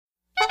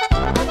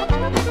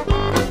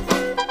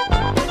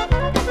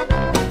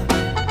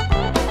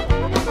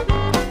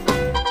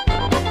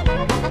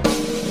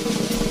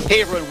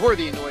Hey everyone, we're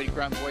the Annoyed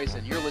Grunt Boys,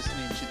 and you're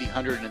listening to the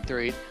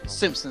 103rd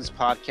Simpsons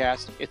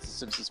podcast. It's the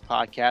Simpsons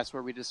podcast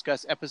where we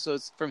discuss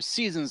episodes from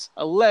seasons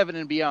 11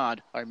 and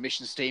beyond. Our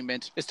mission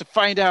statement is to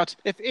find out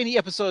if any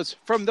episodes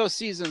from those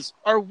seasons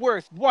are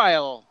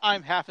worthwhile.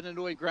 I'm half an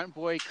annoyed grunt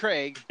boy,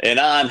 Craig. And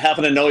I'm half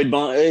an annoyed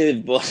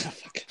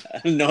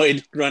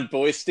grunt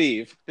boy,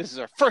 Steve. This is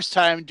our first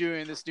time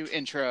doing this new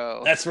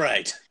intro. That's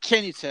right.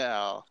 Can you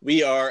tell?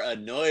 We are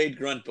annoyed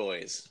grunt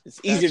boys.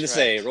 It's easier to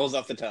say. It rolls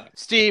off the tongue.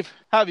 Steve,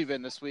 how have you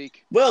been this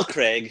week? Well,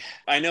 Craig,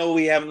 I know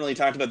we haven't really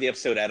talked about the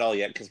episode at all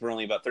yet because we're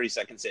only about 30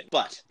 seconds in.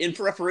 But in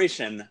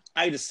preparation,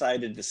 I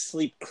decided to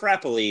sleep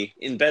crappily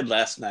in bed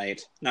last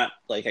night. Not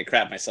like I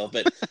crapped myself,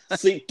 but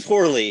sleep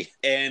poorly.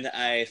 And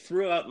I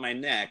threw out my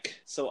neck,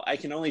 so I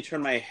can only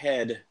turn my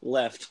head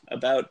left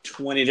about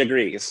 20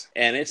 degrees.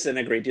 And it's in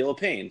a great deal of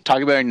pain.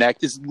 Talking about your neck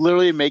is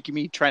literally making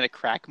me trying to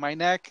crack my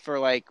neck for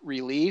like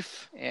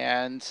relief.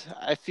 And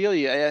I feel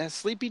you.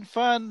 Sleeping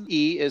fun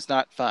is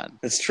not fun.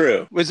 It's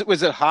true. Was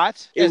it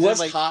hot? It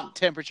was hot.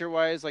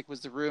 Temperature-wise, like, was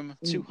the room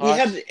too hot? We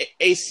had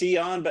AC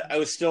on, but I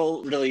was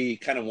still really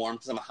kind of warm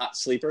because I'm a hot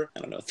sleeper.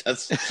 I don't know if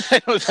that's... I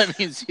know what that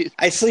means.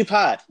 I sleep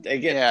hot. I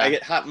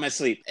get hot in my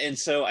sleep. And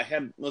so I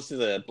had most of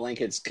the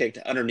blankets kicked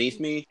underneath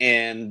me,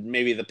 and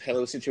maybe the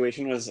pillow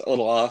situation was a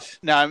little off.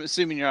 Now, I'm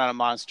assuming you're not a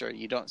monster.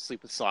 You don't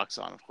sleep with socks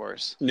on, of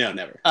course. No,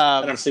 never.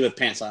 I don't sleep with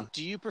pants on.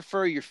 Do you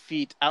prefer your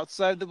feet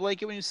outside the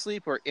blanket when you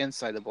sleep or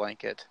inside the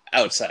blanket?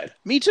 Outside.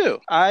 Me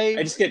too. I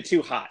just get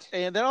too hot.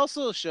 And that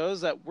also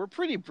shows that we're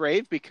pretty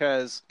brave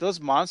because those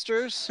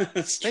monsters,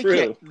 That's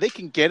true. They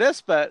can get us,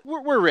 but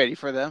we're ready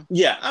for them.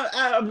 Yeah,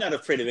 I'm not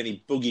afraid of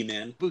any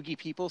boogeyman. Boogie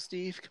people,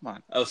 Steve? Come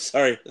on. Oh,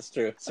 sorry. That's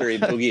true. Sorry,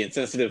 boogie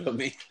insensitive of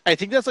me. I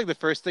think that's like the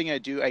first thing I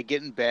do. I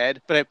get in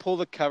bed, but I pull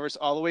the covers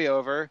all the way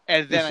over,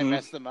 and then I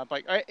mess them up.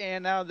 Like, all right,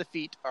 and now the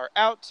feet are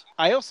out.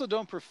 I also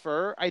don't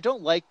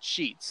like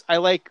sheets. I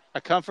like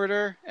a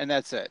comforter, and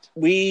that's it.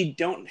 We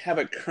don't have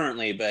it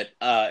currently, but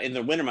in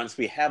the winter months,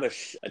 we have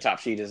a top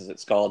sheet, as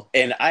it's called,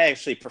 and I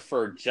actually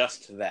prefer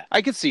just that.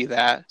 I could see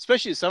that,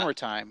 especially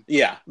summertime.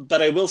 Yeah,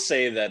 but I will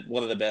say that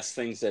one of the best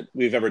things that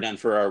we've ever done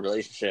for our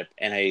relationship,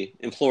 and I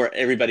implore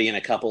everybody in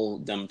a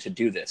coupledom to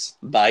do this,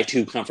 buy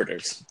 2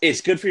 comforters.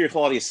 It's good for your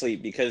quality of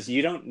sleep because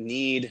you don't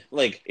need,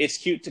 like, it's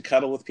cute to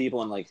cuddle with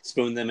people and, like,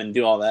 spoon them and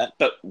do all that,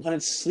 but when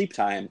it's sleep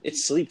time,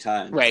 it's sleep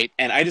time. Right.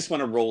 And I just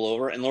want to roll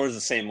over, and Laura's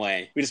the same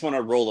way. We just want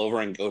to roll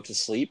over and go to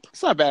sleep.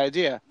 It's not a bad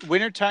idea.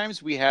 Winter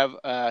times, we have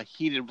a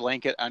heated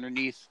blanket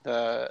underneath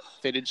the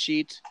fitted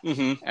sheet,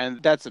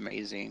 and that's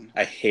amazing.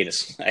 I hate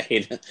it. I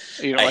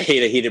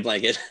hate a heated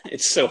blanket.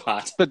 It's so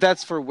hot. But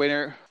that's for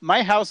winter.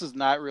 My house is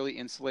not really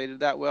insulated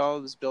that well.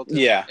 It was built in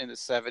the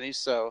 70s,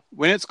 so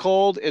when it's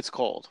cold, it's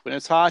cold. When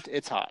it's hot,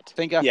 it's hot.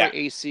 Thank God for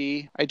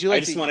AC. I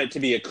just want it to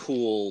be a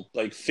cool,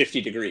 like,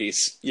 50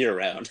 degrees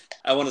year-round.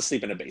 I want to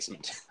sleep in a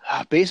basement.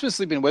 Basement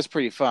sleeping was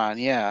pretty fun,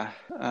 yeah.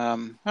 All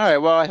right,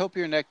 well, I hope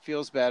your neck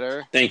feels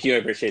better. Thank you, I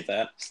appreciate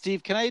that.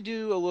 Steve, can I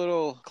do a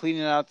little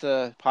cleaning out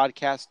the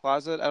podcast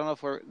closet? I don't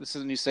know if this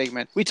is a new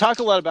segment. We talk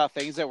a lot about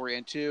things that we're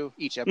into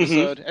each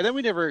episode, and then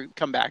we never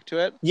come back to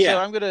it. Yeah. So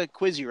I'm going to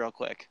quiz you real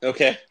quick.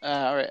 Okay.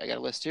 All right, I got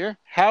a list here.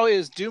 How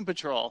is Doom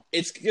Patrol?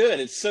 It's good.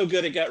 It's so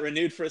good it got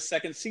renewed for a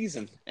second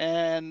season.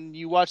 And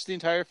you watched the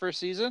entire first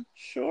season?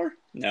 Sure.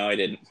 No, I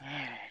didn't.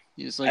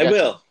 I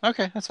will.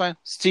 Okay, that's fine.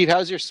 Steve,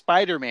 how's your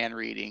Spider-Man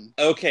reading?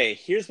 Okay,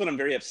 here's what I'm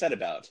very upset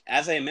about.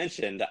 As I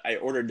mentioned, I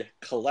ordered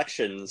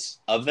collections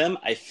of them.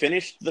 I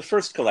finished the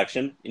first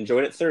collection,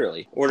 enjoyed it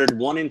thoroughly. Ordered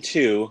 1 and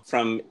 2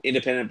 from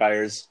independent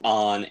buyers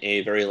on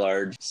a very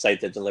large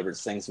site that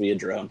delivers things via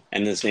drone,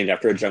 and it's named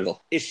after a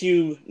jungle.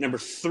 Issue number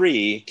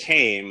 3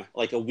 came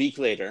like a week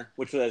later,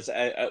 which is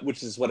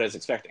what I was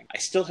expecting. I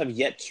still have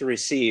yet to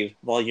receive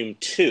volume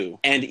 2,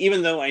 and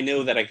even though I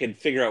know that I could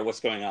figure out what's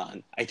going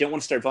on, I don't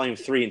want to start volume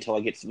 3 until I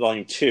get to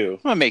volume 2.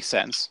 Well, that makes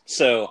sense.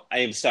 So I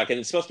am stuck, and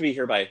it's supposed to be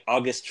here by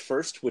August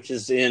 1st, which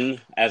is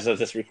in, as of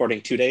this recording,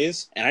 2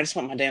 days. And I just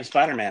want my damn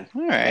Spider-Man.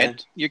 All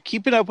right. You're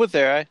keeping up with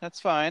there. That's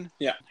fine.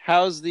 Yeah.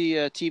 How's the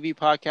TV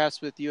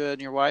podcast with you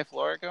and your wife,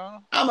 Laura,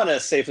 going? I'm going to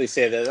safely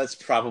say that that's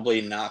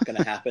probably not going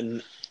to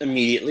happen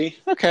immediately.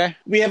 Okay.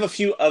 We have a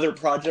few other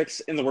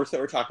projects in the works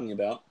that we're talking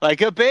about. Like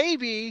a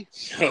baby.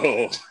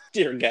 Oh,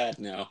 dear God,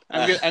 no.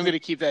 I'm going to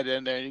keep that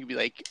in there, and you can be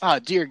like, oh,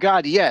 dear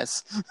God,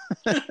 yes.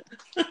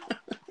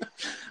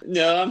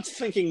 No, I'm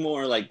thinking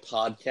more like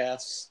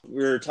podcasts.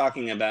 We're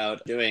talking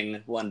about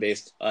doing one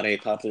based on a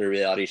popular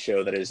reality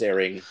show that is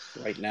airing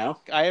right now.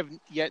 I have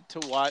yet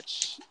to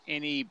watch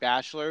any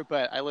Bachelor,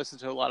 but I listen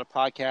to a lot of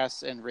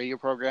podcasts and radio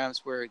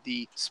programs where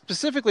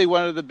specifically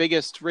one of the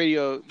biggest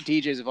radio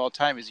DJs of all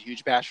time is a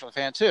huge Bachelor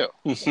fan too.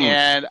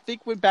 And I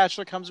think when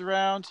Bachelor comes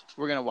around,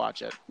 we're going to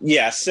watch it.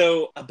 Yeah,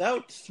 so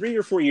about 3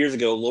 or 4 years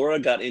ago, Laura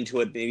got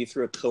into it maybe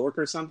through a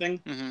coworker or something,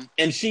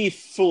 and she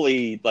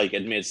fully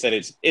admits that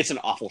it's an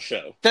awful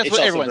show. That's it's what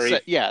also everyone very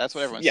says. Yeah, that's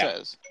what everyone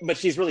says. But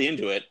she's really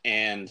into it,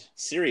 and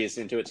Siri is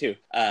into it too.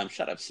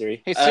 Shut up,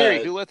 Siri. Hey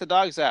Siri, who let the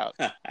dogs out?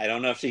 I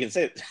don't know if she can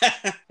say it.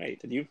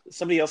 Wait, did you?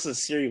 Somebody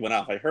else's Siri went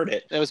off. I heard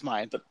it. That was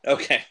mine. But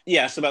okay,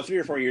 yeah. So about 3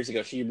 or 4 years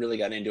ago, she really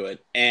got into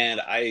it, and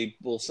I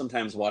will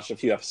sometimes watch a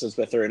few episodes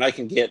with her, and I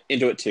can get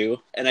into it too,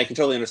 and I can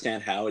totally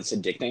understand how it's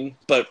addicting.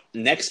 But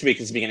next week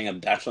is the beginning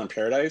of Bachelor in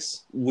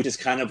Paradise, which is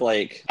kind of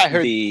like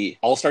the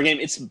All-Star game.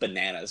 It's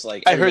bananas.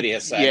 Like everybody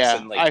has sex. Yeah,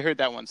 and, like, I heard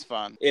that one's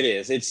fun. It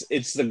is.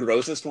 It's the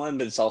grossest one,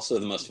 but it's also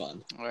the most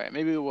fun. All right,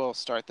 maybe we'll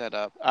start that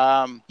up.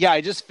 Yeah,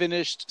 I just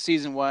finished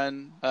season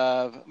 1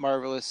 of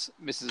Marvelous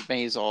Mrs.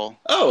 Maisel.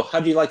 Oh, how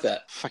do you like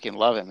that? Fucking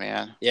love it,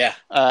 man. Yeah.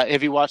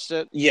 Have you watched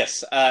it?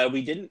 Yes. I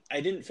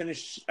didn't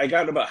finish. I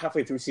got about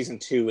halfway through season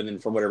 2, and then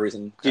for whatever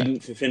reason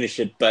didn't finish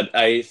it. But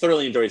I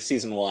thoroughly enjoyed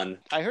season 1.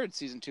 I heard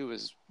season 2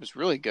 was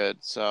really good,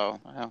 so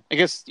I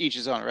guess each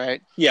his own,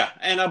 right? Yeah,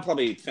 and I'll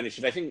probably finish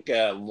it. I think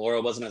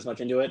Laura wasn't as much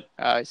into it,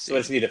 I see. So I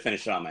just need to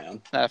finish it on my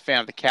own. Not a fan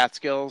of the cat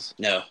skills?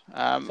 No.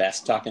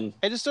 Fast talking.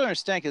 I just don't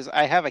understand, because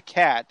I have a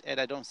cat, and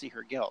I don't see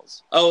her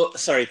gills. Oh,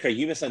 sorry, Craig,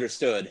 you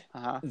misunderstood.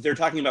 Uh-huh. They're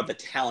talking about the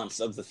talents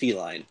of the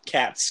feline.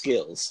 Cat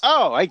skills.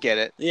 Oh, I get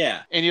it.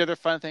 Yeah. Any other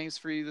fun things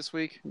for you this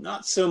week?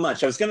 Not so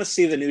much. I was going to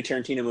see the new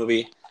Tarantino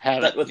movie.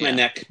 But with my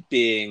neck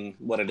being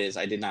what it is,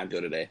 I did not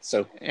go today.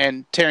 So,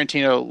 and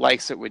Tarantino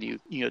likes it when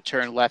you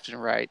turn left and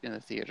right in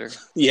the theater.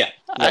 Yeah,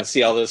 I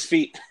see all those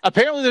feet.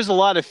 Apparently, there's a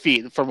lot of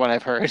feet, from what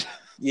I've heard.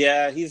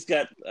 Yeah, he's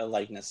got a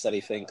likeness that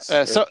he thinks.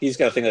 So he's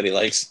got a thing that he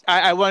likes.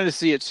 I wanted to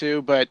see it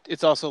too, but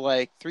it's also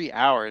like 3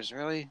 hours,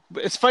 really.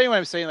 But it's funny when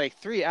I'm saying like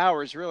 3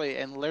 hours, really,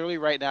 and literally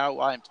right now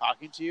while I'm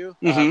talking to you,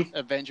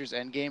 Avengers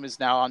Endgame is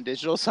now on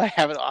digital, so I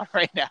have it on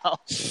right now,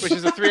 which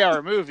is a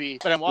 3-hour movie,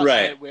 but I'm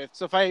watching it with.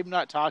 So if I'm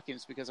not talking,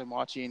 it's because I'm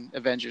watching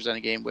Avengers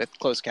Endgame with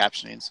closed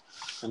captionings.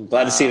 I'm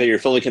glad to see that you're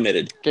fully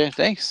committed. Okay,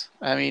 thanks.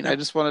 I mean, I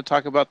just want to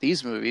talk about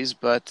these movies,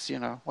 but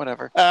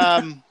whatever.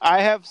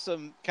 I have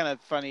some kind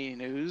of funny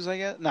news, I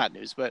guess. Not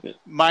news, but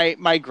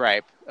my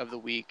gripe of the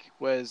week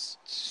was,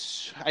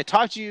 I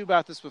talked to you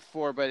about this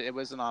before, but it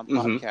wasn't on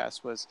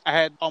podcast, was I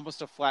had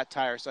almost a flat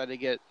tire, so I had to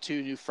get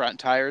 2 new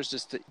front tires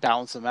just to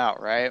balance them out,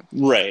 right?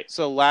 Right.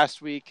 So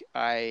last week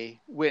I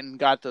went and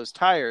got those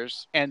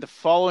tires, and the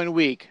following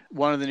week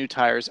one of the new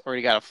tires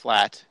already got a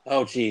flat.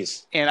 Oh,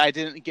 geez. And I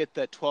didn't get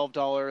the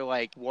 $12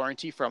 like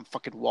warranty from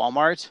fucking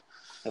Walmart.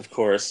 Of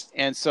course.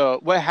 And so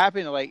what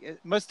happened, like,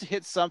 it must have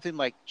hit something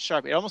like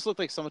sharp. It almost looked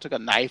like someone took a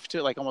knife to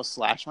it, like almost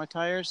slashed my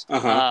tires.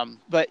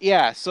 But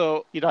yeah,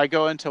 so, I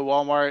go into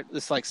Walmart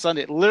this like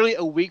Sunday, literally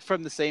a week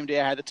from the same day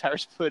I had the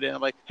tires put in.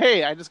 I'm like,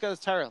 hey, I just got this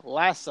tire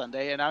last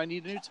Sunday and now I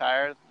need a new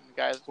tire.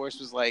 The guy, of course,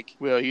 was like,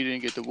 well, you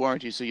didn't get the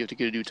warranty, so you have to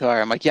get a new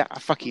tire. I'm like, yeah, I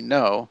fucking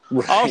know.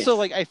 Right. Also,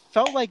 like, I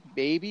felt like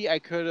maybe I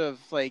could have,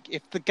 like,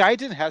 if the guy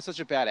didn't have such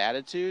a bad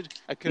attitude,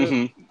 I could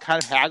have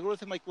kind of haggled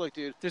with him. Like, look,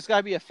 dude, there's got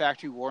to be a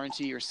factory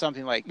warranty or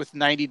something, like, with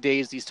 90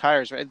 days, these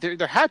tires, right?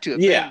 There had to have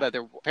been, but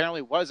there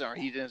apparently wasn't, or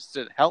he didn't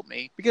help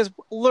me. Because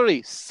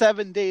literally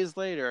 7 days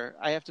later,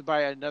 I have to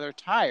buy another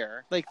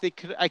tire. Like,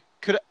 I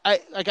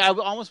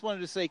almost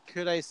wanted to say,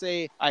 could I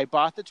say I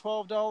bought the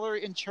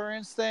 $12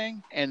 insurance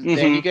thing, and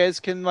then you guys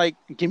can like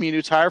give me a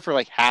new tire for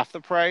like half the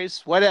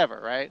price,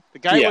 whatever, right? The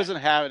guy wasn't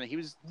having it. He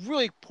was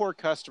really poor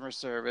customer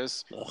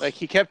service. Ugh. Like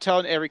he kept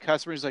telling every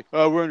customer, he's like,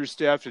 "Oh, we're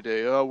understaffed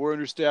today. Oh, we're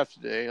understaffed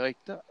today." Like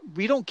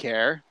we don't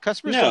care.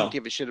 Customers don't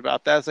give a shit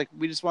about that. It's like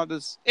we just want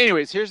this.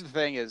 Anyways, here's the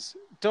thing: is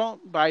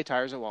don't buy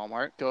tires at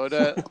Walmart. Go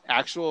to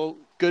actual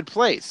good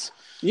place.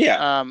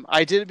 Yeah.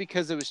 I did it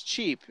because it was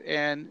cheap.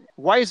 And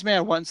wise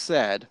man once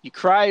said, you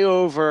cry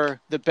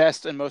over the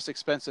best and most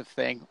expensive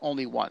thing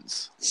only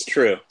once. It's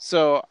true.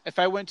 So if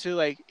I went to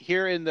like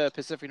here in the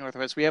Pacific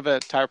Northwest, we have a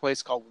tire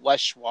place called Les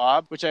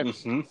Schwab, which I've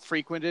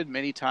frequented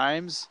many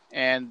times.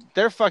 And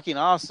they're fucking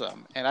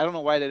awesome. And I don't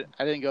know why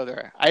I didn't go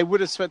there. I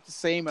would have spent the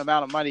same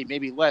amount of money,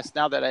 maybe less,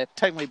 now that I've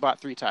technically bought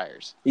 3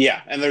 tires.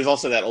 Yeah. And there's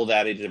also that old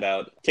adage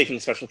about taking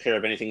special care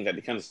of anything that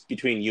becomes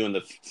between you and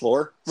the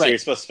floor. So you're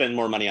supposed to spend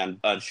more money on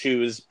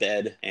shoes,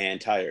 bed,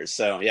 and tires.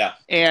 So, yeah.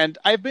 And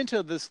I've been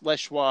to this Les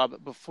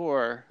Schwab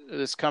before,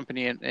 this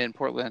company in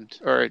Portland,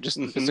 or just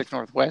the Pacific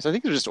Northwest. I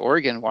think they're just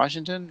Oregon,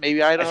 Washington,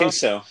 maybe Idaho. I think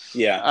so,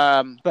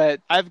 yeah.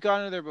 But I've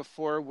gone in there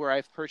before where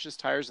I've purchased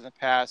tires in the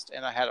past,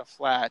 and I had a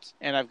flat,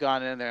 and I've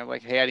gone in there, I'm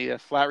like, hey, I need a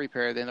flat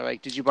repair. Then they're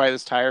like, did you buy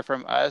this tire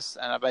from us?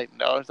 And I'm like,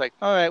 no. It's like,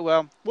 all right,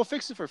 well, we'll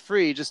fix it for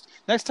free. Just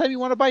next time you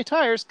want to buy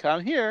tires,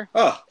 come here.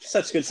 Oh,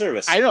 such good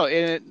service. I know,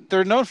 and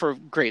they're known for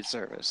great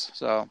service.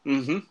 So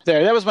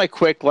there, that was my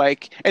quick,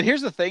 like, and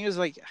here's the thing is,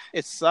 like,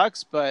 it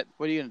sucks, but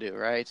what are you going to do,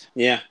 right?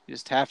 Yeah. You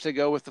just have to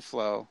go with the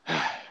flow.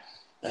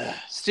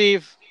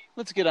 Steve,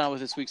 let's get on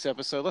with this week's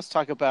episode. Let's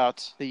talk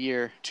about the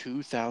year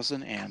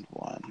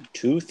 2001.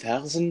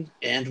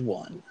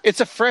 2001. It's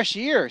a fresh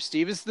year,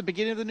 Steve. It's the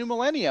beginning of the new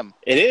millennium.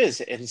 It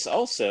is. It's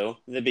also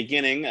the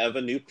beginning of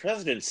a new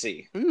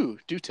presidency. Ooh,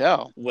 do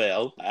tell.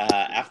 Well,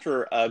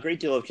 after a great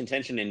deal of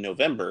contention in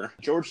November,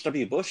 George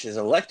W. Bush is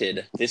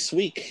elected this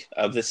week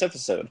of this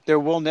episode. There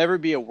will never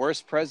be a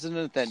worse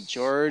president than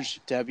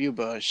George W.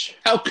 Bush.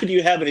 How could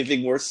you have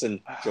anything worse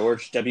than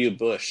George W.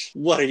 Bush?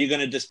 What, are you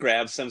going to just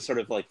grab some sort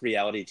of like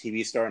reality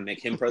TV star and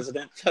make him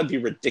president? That'd be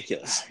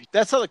ridiculous.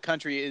 That's how the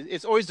country is.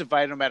 It's always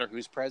divided no matter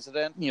who's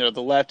president. You know,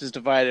 the left is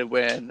divided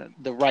when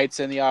the right's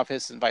in the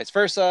office and vice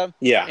versa.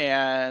 Yeah.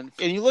 And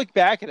you look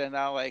back at it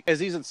now, like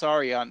Aziz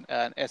Ansari on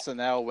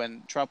SNL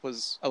when Trump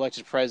was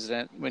elected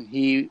president, when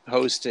he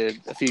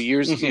hosted a few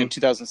years in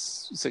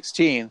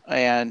 2016,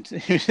 and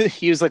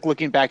he was like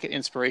looking back at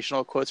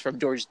inspirational quotes from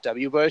George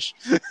W. Bush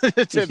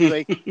to be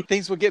like,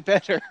 things will get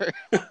better.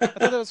 I thought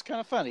that was kind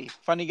of funny.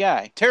 Funny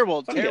guy.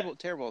 Terrible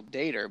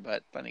dater,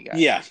 but funny guy.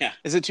 Yeah.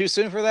 Is it too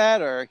soon for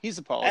that, or he's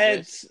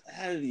apologized?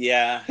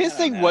 Yeah. His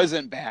thing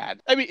wasn't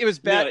bad. I mean, it was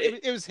bad. No,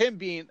 it was him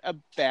being a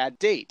bad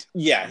date.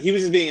 Yeah, he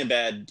was being a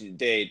bad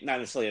date, not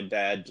necessarily a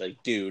bad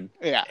like dude.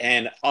 Yeah.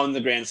 And on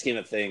the grand scheme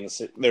of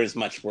things, there's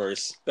much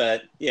worse.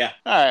 But yeah.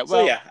 All right.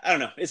 Well, so yeah, I don't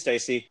know. It's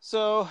dicey.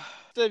 So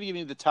instead of giving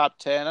you the top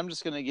 10, I'm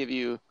just going to give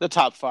you the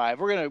top 5.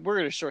 We're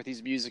gonna short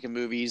these music and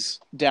movies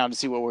down to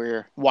see what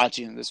we're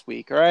watching this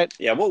week. All right?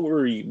 Yeah. What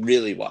were you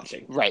really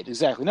watching? Right.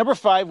 Exactly. Number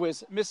 5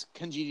 was Miss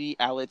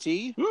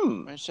Congeniality,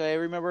 which I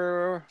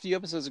remember a few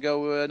episodes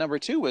ago. Number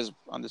 2 was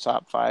on the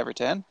top 5 or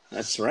 10.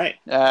 That's right.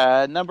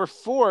 Number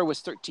 4 was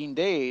 13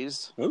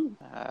 Days. Ooh.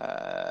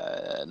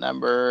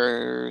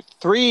 Number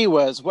 3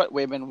 was What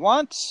Women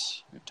Want.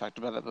 We've talked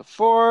about that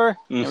before.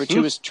 Number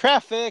 2 is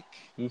Traffic.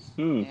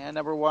 And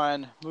number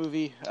 1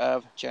 movie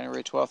of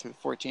January 12th through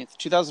the 14th,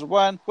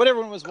 2001. What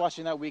everyone was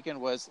watching that weekend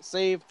was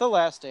Save the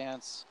Last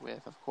Dance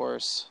with, of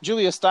course,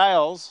 Julia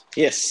Stiles.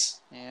 Yes.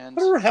 And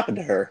whatever happened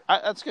to her?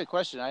 That's a good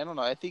question. I don't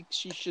know. I think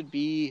she should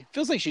be.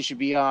 Feels like she should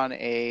be on like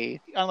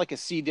a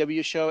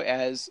CW show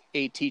as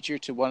a teacher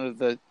to one of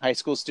the high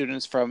school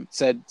students from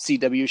said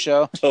CW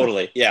show.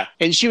 Totally. Yeah.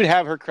 And she would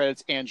have her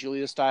credits and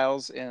Julia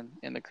Stiles in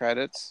the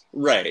credits.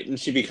 Right, and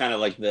she'd be kind of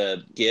like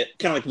kind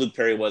of like Luke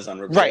Perry was on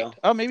Riverdale. Right.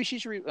 Oh, maybe she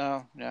should.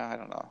 Oh, yeah. I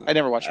don't know. I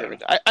never watched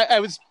Riverdale. I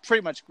was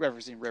pretty much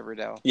referencing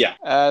Riverdale.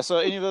 Yeah. So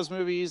any of those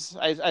movies,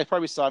 I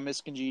probably saw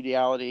Miss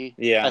Congeniality.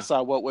 Yeah. I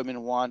saw What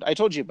Women Want. I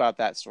told you about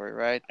that story,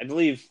 right? I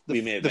believe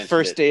we may have the mentioned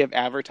first it. day of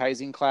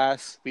advertising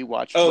class. We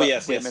watched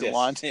What Women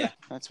Want. Yeah.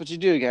 That's what you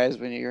do, guys,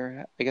 when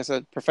you're, I guess,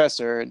 a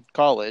professor in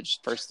college.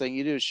 First thing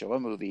you do is show a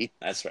movie.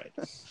 That's right.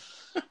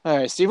 All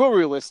right, Steve, what were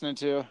we listening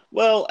to?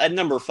 Well, at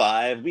number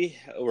 5, we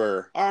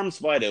were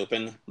Arms Wide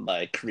Open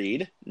by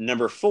Creed.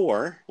 Number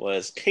 4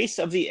 was Case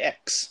of the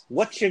X,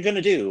 What You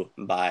Gonna Do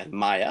by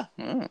Maya.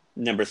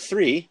 Number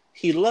 3,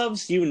 He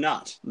Loves You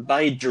Not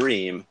by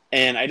Dream.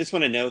 And I just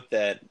want to note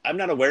that I'm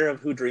not aware of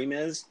who Dream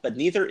is, but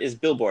neither is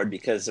Billboard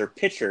because their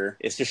picture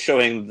is just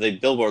showing the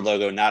Billboard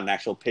logo, not an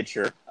actual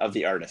picture of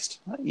the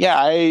artist.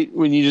 Yeah,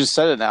 when you just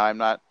said it now, I'm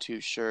not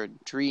too sure.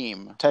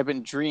 Dream. Type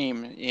in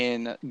Dream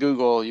in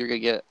Google, you're going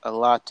to get a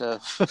lot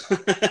of...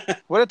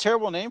 What a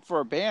terrible name for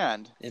a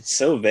band. It's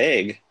so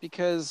vague.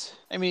 Because,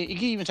 I mean, you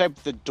can even type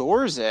the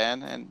Doors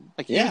in, and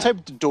you can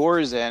type the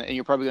Doors in, and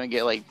you're probably going to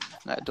get, like,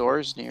 that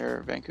Doors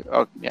near Vancouver.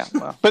 Oh, yeah,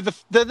 well. But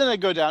then I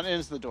go down, and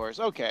it's the Doors.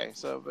 Okay,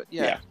 so... But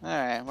yeah. All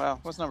right. Well,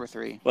 what's number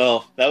 3?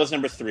 Well, that was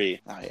number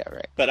 3. Oh, yeah,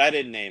 right. But I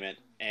didn't name it.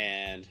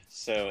 And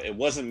so it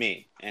wasn't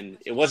me. And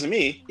It Wasn't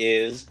Me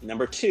is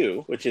number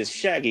 2, which is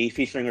Shaggy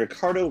featuring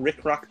Ricardo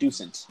Rick Rock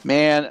Ducent.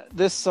 Man,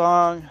 this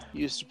song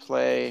used to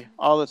play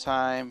all the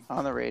time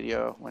on the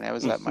radio when I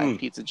was at my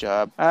pizza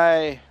job.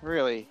 I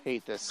really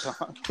hate this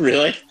song.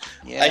 Really?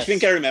 Yes. I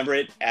think I remember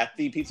it at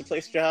the pizza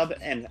place job,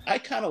 and I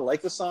kind of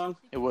like the song.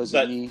 It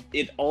Wasn't Me. But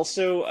it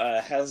also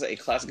has a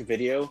classic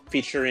video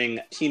featuring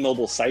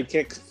T-Mobile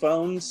Sidekick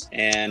phones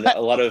and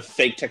a lot of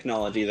fake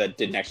technology that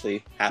didn't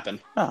actually happen.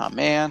 Oh,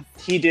 man.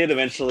 He did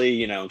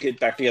eventually, get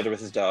back together with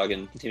his dog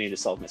and continue to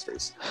solve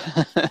mysteries.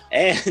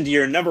 And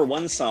your number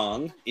 1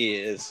 song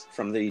is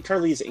from the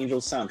Charlie's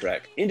Angels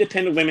soundtrack,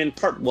 Independent Women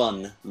Part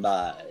 1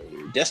 by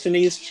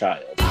Destiny's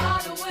Child.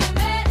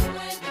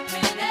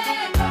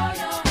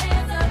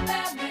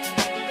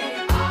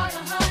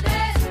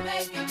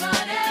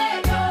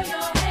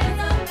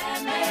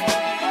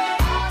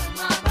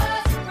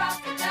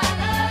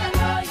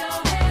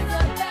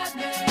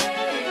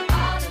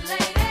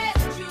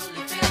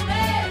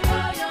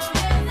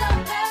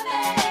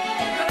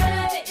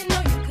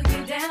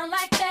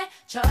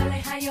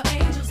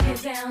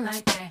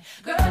 Like that.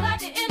 Girl, I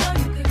didn't know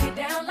you could get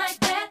down like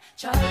that.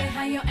 Charlie,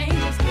 how your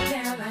angels get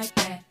down like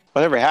that.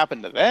 Whatever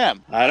happened to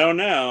them? I don't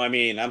know. I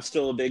mean, I'm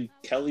still a big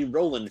Kelly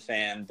Rowland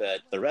fan,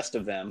 but the rest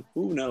of them,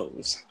 who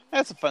knows?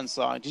 That's a fun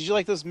song. Did you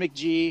like those Mick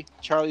G,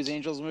 Charlie's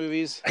Angels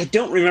movies? I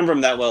don't remember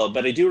them that well,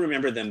 but I do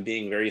remember them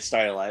being very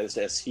stylized,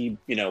 as he,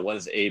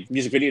 was a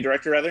music video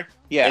director, rather.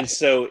 Yeah. And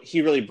so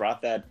he really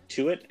brought that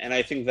to it, and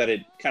I think that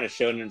it kind of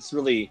showed, and it's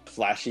really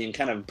flashy and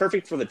kind of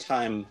perfect for the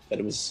time that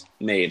it was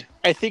made.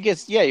 I think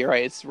you're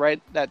right. It's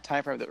right that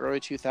time frame, the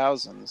early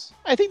 2000s.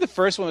 I think the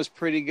first one was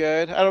pretty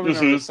good. I don't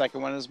remember the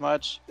second one as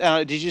much.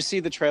 Did you see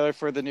the trailer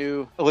for the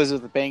new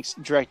Elizabeth Banks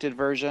directed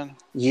version?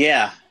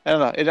 Yeah. I don't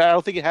know. I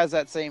don't think it has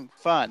that same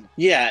fun.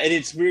 Yeah, and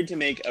it's weird to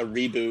make a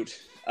reboot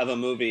of a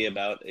movie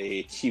about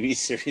a TV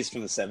series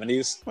from the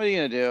 70s. What are you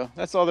going to do?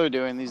 That's all they're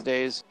doing these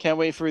days. Can't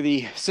wait for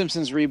the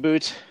Simpsons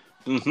reboot.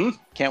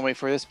 Can't wait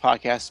for this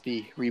podcast to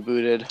be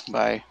rebooted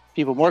by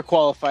people more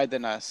qualified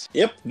than us.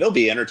 Yep, they'll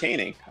be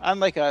entertaining.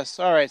 Unlike us.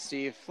 All right,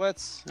 Steve,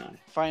 let's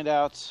find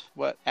out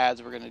what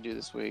ads we're going to do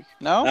this week.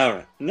 No? All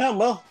right. No,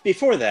 well,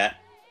 before that,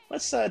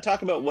 let's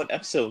talk about what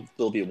episode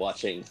we'll be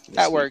watching this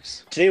That week.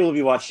 works. Today we'll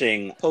be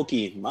watching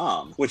Pokey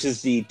Mom, which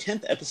is the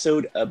 10th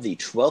episode of the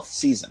 12th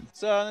season.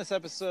 So in this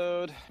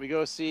episode, we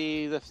go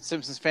see the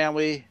Simpsons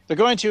family. They're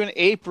going to an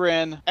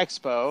apron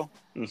expo.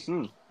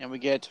 And we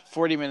get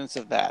 40 minutes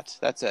of that.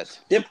 That's it.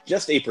 Yep,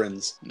 just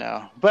aprons.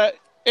 No. But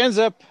ends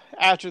up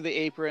after the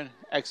apron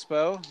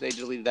expo, they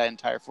deleted that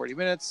entire 40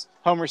 minutes.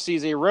 Homer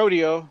sees a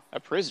rodeo, a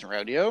prison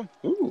rodeo.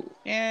 Ooh.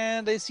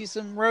 And they see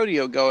some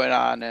rodeo going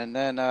on. And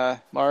then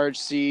Marge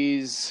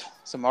sees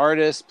some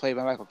artists played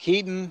by Michael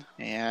Keaton.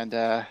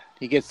 And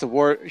she gets the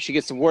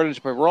warden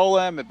to parole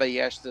him, but he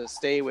has to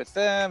stay with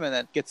them. And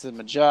then gets him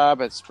a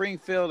job at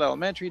Springfield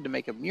Elementary to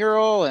make a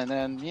mural. And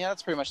then,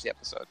 that's pretty much the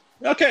episode.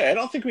 Okay, I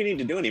don't think we need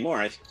to do any more.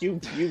 I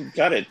think you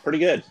got it pretty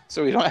good.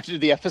 So we don't have to do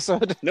the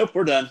episode? Nope,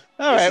 we're done.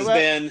 All this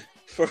right, has been,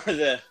 for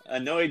the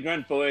Annoyed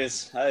Grunt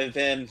boys, I've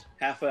been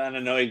half an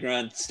Annoyed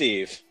Grunt,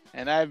 Steve.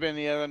 And I've been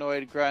the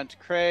Annoyed Grunt,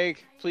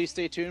 Craig. Please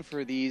stay tuned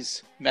for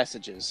these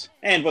messages.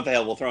 And what the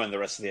hell, we'll throw in the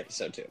rest of the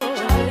episode, too.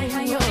 Charlie,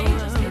 how your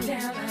angels get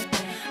down like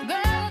that.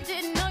 Girl, I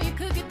didn't know you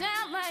could get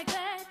down like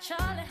that.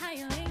 Charlie, how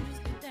your angels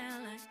get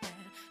down like that.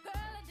 Girl,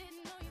 I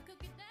didn't know you could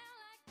get down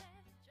like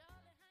that.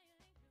 Charlie,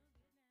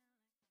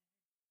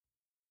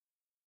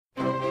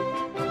 how your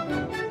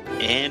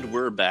And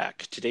we're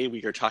back. Today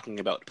we are talking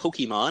about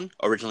Pokemon,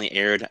 originally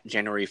aired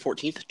January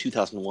 14th,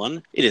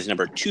 2001. It is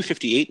number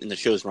 258 in the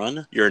show's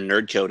run. Your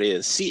nerd code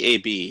is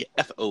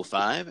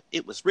CABF05.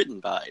 It was written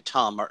by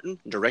Tom Martin,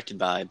 directed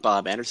by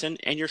Bob Anderson,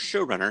 and your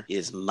showrunner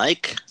is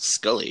Mike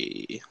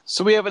Scully.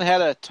 So we haven't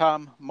had a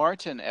Tom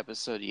Martin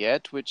episode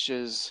yet, which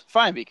is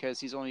fine because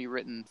he's only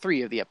written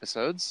 3 of the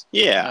episodes.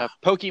 Yeah.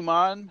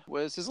 Pokemon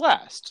was his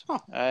last.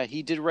 Huh.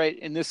 He did write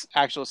in this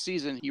actual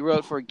season. He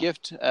wrote for a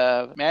gift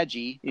of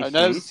Magi. That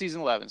was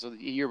season 11, so the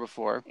year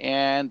before.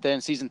 And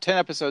then season 10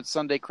 episode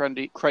Sunday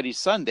Cruddy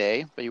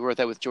Sunday. But he wrote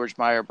that with George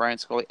Meyer, Brian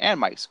Scully, and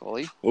Mike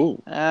Scully.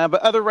 Ooh.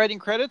 But other writing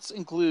credits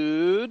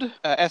include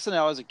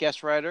SNL as a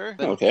guest writer.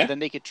 The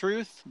Naked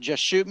Truth,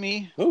 Just Shoot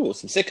Me. Ooh,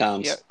 some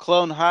sitcoms. Yeah,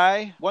 Clone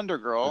High, Wonder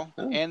Girl,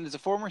 and is a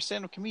former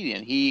stand-up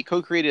comedian. He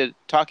co-created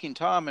Talking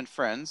Tom and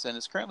Friends, and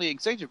is currently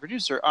executive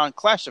producer on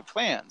Clash of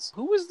Clans.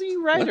 Who was the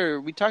writer?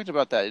 What? We talked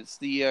about that. It's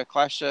the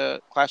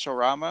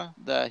Clash-O-Rama.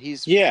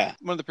 He's one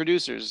of the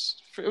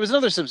producers. It was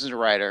another Simpsons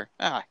writer.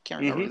 I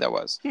can't remember who that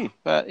was.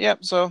 But,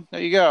 so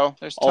there you go.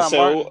 There's Tom Martin.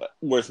 Also,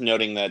 worth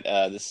noting that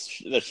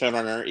the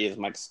showrunner is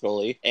Mike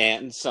Scully,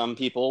 and some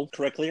people,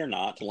 correctly or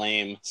not,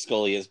 blame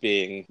Scully as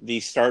being the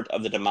start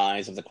of the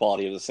demise of the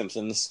quality of The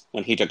Simpsons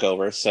when he took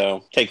over,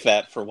 so take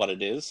that for what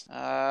it is.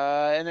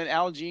 And then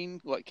Al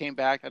Jean, came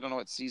back? I don't know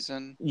what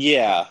season.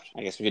 Yeah,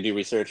 I guess we could do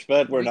research,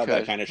 but we're not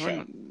that kind of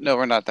show. No,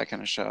 we're not that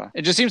kind of show.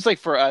 It just seems like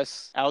for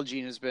us, Al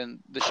Jean has been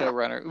the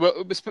showrunner,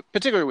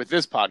 particularly with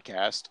this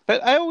podcast.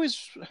 But I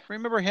always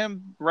remember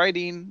him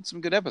writing some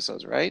good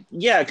episodes, right?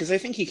 Yeah, because I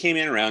think he came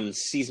in around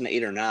season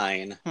 8 or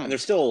 9, and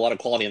there's still a lot of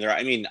quality in there.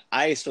 I mean,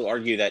 I still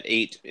argue that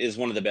 8 is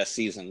one of the best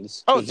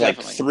seasons. Oh, There's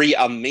definitely. 3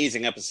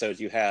 amazing episodes.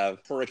 You have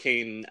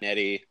Hurricane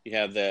Eddie, you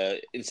have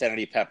the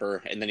Insanity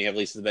Pepper, and then you have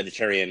Lisa the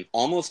Vegetarian,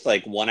 almost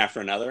one after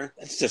another.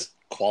 It's just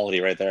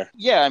quality right there.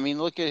 Yeah, I mean,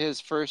 look at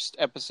his first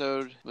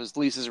episode was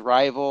Lisa's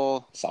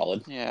Rival.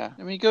 Solid. Yeah,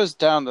 I mean, he goes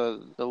down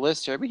the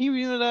list here. I mean, he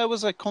even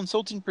was a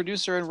consulting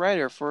producer and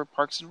writer for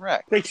Parks and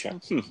Rec. Great show.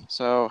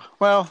 So,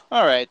 well,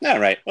 all right. All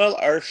right. Well,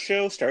 our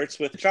show starts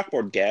with a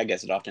chalkboard gag,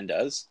 as it often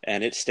does,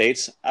 and it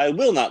states, "I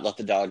will not let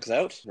the dogs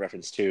out,"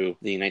 reference to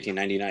the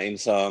 1999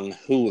 song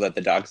 "Who Let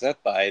the Dogs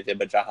Out" by the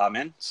Bajaha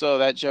Men. So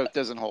that joke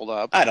doesn't hold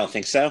up. I don't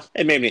think so.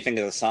 It made me think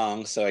of the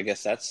song, so I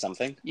guess that's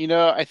something.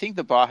 I think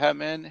the Baja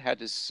Men had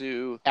to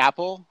sue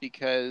Apple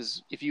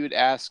because if you would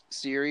ask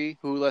Siri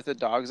who let the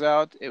dogs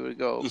out, it would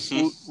go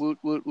woot, woot,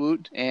 woot,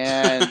 woot.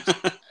 And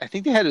I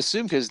think they had to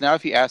assume because now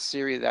if you ask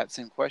Siri that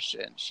same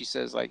question, she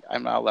says,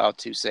 I'm not allowed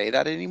to say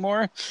that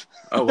anymore.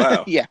 Oh,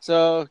 wow. Yeah.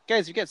 So,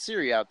 guys, you got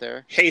Siri out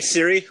there. Hey,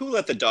 Siri, who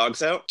let the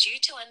dogs out? Due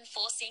to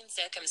unforeseen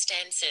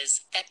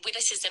circumstances, that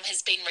witticism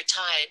has been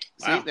retired.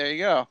 Wow. See, there you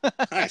go.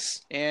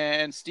 Nice.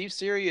 And Steve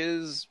Siri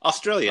is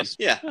Australian.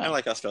 Yeah, I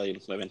like Australian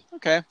women.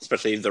 okay.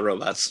 Especially the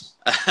robots.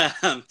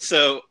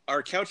 So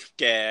our couch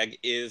gag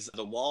is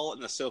the wall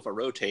and the sofa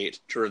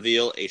rotate to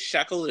reveal a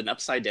shackled and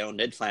upside-down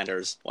Ned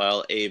Flanders,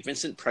 while a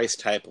Vincent Price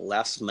type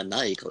laughs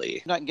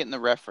maniacally. Not getting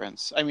the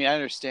reference. I mean, I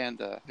understand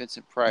the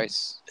Vincent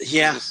Price.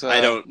 Yeah, This,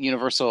 I don't...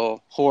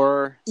 Universal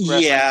horror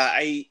reference. Yeah,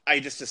 I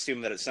just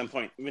assumed that at some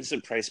point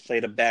Vincent Price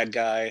played a bad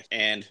guy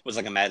and was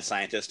like a mad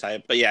scientist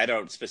type. But yeah, I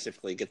don't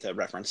specifically get the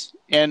reference.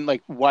 And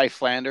like, why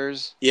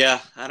Flanders? Yeah,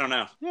 I don't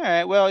know. All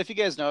right, well, if you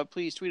guys know it,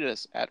 please tweet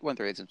us at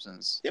 138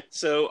 Simpsons. Yep.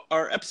 So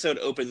our episode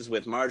opens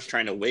with Marge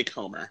trying to wake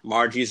Homer.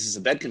 Marge uses the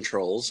bed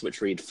controls,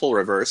 which read full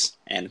reverse,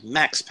 and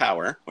max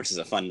power, which is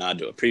a fun nod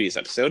to a previous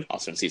episode,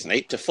 also in season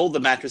 8, to fold the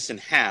mattress in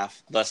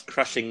half, thus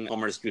crushing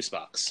Homer's juice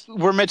box.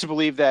 We're meant to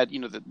believe that, you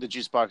know, the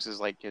juice box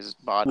is like his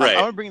body. Right.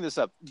 I want to bring this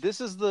up.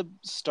 This is the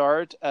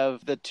start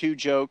of the 2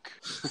 joke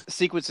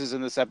sequences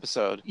in this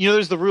episode. You know,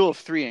 there's the rule of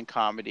 3 in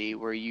comedy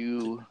where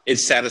you...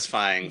 It's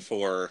satisfying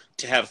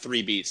to have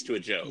 3 beats to a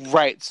joke.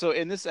 Right. So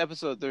in this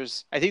episode,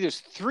 I think there's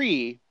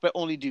 3, but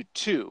only do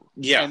 2.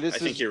 Yeah, and I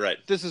think you're right.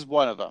 This is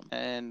one of them.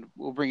 And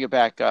we'll bring it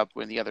back up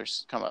when the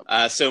others come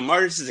up. So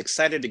Marge is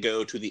excited to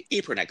go to the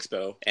Apron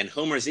Expo, and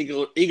Homer's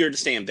eager to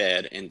stay in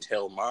bed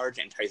until Marge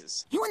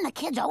entices. You and the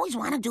kids always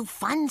want to do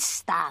fun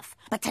stuff,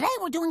 but today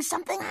we're doing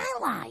something I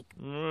like.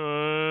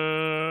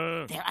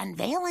 They're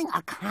unveiling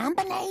a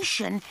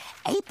combination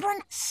apron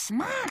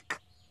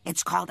smock.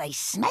 It's called a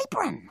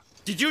smapron.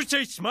 Did you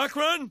say smock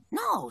run?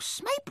 No,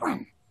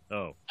 smapron.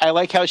 Oh. I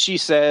like how she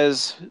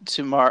says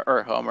to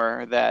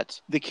Homer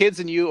that the kids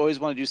and you always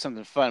want to do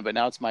something fun, but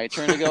now it's my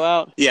turn to go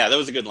out. Yeah, that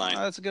was a good line.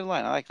 Oh, that's a good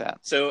line. I like that.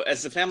 So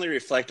as the family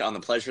reflect on the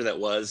pleasure that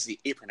was the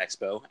Apron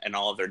Expo and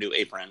all of their new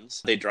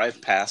aprons, they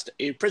drive past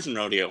a prison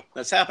rodeo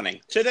that's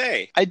happening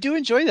today. I do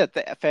enjoy that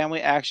the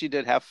family actually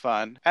did have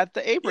fun at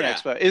the Apron Yeah.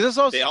 Expo. Is this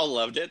also... They all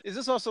loved it. Is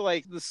this also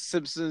like the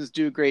Simpsons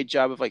do a great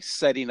job of like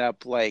setting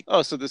up like,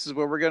 oh, so this is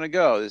where we're going to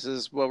go. This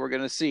is what we're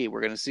going to see.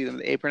 We're going to see them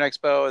at the Apron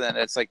Expo. And then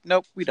it's like,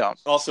 nope, we don't.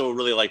 Also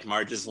really liked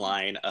Marge's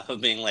line of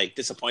being like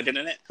disappointed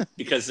in it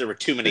because there were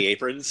too many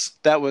aprons.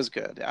 That was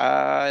good.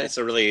 It's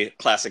a really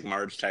classic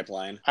Marge type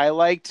line. I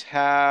liked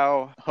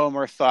how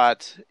Homer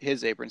thought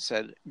his apron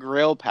said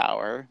grill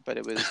power, but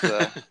it was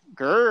the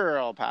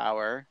girl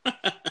power.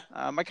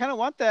 I kind of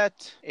want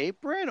that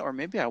apron, or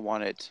maybe I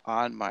want it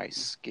on my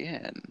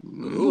skin.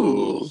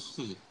 Ooh.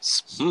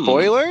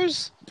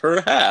 Spoilers?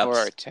 Perhaps.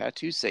 Or a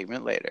tattoo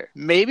segment later.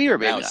 Maybe or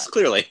maybe not.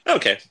 Clearly.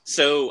 Okay.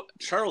 So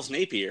Charles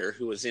Napier,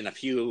 who was in a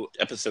few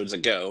episodes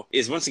ago,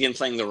 is once again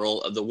playing the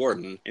role of the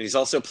warden, and he's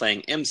also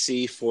playing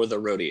MC for the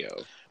rodeo.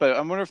 But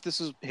I wonder if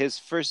this is his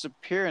first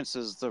appearance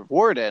as the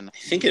warden.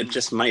 I think it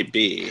just might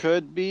be.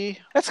 Could be.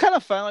 That's kind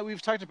of fun. Like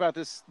we've talked about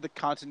this, the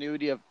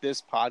continuity of this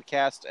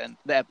podcast and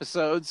the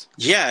episodes.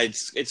 Yeah,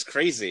 it's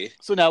crazy.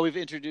 So now we've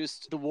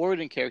introduced the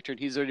warden character, and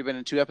he's already been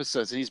in 2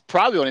 episodes, and he's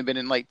probably only been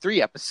in like 3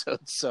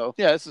 episodes. So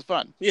yeah, this is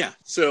fun. Yeah.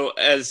 So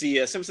as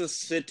the Simpsons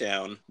sit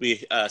down,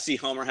 we see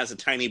Homer has a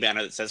tiny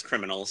banner that says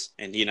criminals,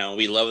 and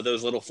we love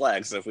those little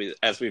flags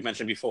as we've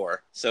mentioned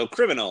before. So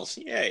criminals,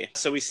 yay!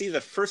 So we see the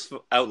first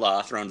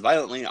outlaw thrown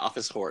violently off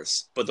his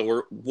horse, but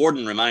the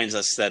warden reminds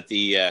us that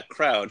the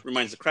crowd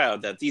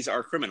that these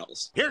are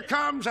criminals. Here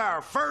comes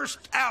our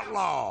first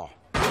outlaw.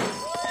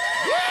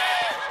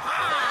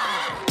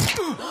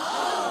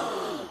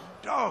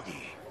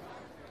 Doggy.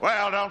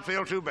 Well, don't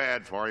feel too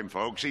bad for him,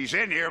 folks. He's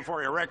in here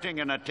for erecting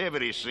a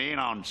nativity scene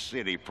on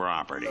city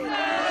property.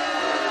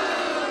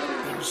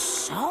 There's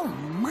so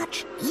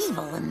much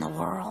evil in the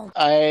world.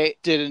 I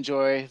did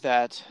enjoy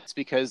that. It's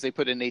because they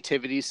put a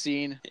nativity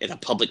scene In a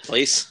public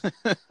place.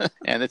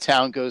 and the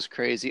town goes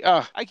crazy.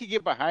 Oh, I could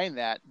get behind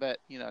that, but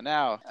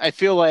now I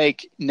feel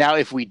like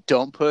if we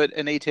don't put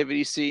a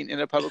nativity scene in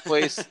a public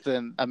place,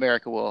 then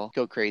America will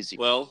go crazy.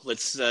 Well,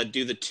 let's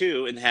do the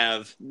 2 and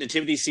have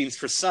nativity scenes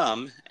for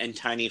some and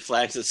tiny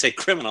flags that say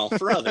criminal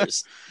for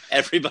others.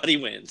 Everybody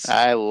wins.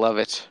 I love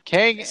it.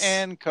 Kang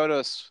and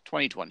Kodos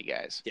 2020,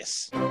 guys.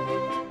 Yes.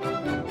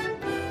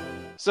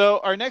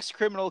 So our next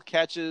criminal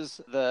catches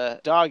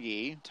the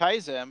doggy,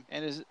 ties him,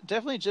 and is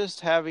definitely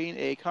just having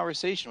a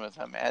conversation with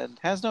him and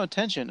has no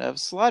intention of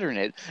slaughtering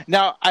it.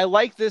 Now, I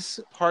like this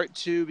part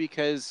too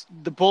because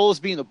the bull is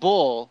being the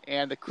bull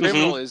and the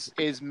criminal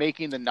is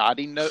making the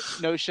nodding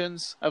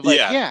notions of like,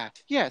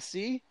 yeah,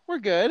 see? We're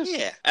good.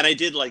 Yeah. And I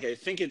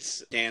think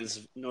it's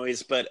Dan's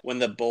noise, but when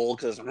the bull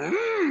goes,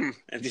 and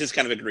he just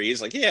kind of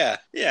agrees, like, yeah,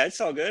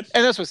 it's all good.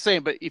 And that's what I'm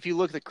saying, but if you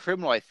look at the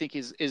criminal, I think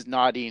is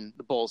nodding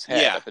the bull's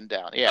head up and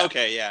down. Yeah.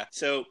 Okay, yeah.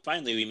 So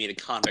finally we meet a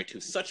convict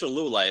who's such a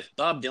lowlife,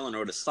 Bob Dylan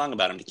wrote a song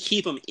about him to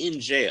keep him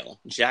in jail,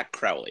 Jack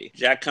Crowley.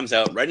 Jack comes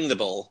out riding the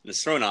bull and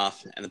is thrown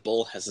off, and the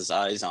bull has his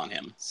eyes on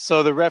him.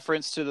 So the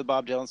reference to the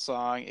Bob Dylan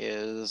song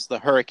is the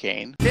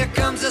hurricane. Here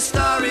comes the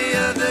story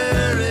of the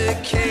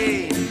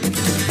hurricane.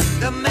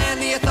 The man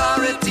the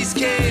authorities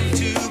came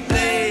to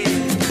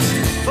blame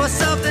for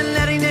something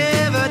that he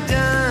never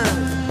done.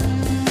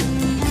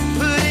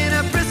 Put in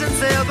a prison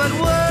cell, but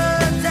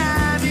one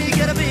time he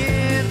could have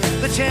been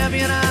the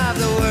champion of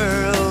the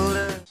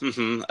world.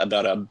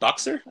 About a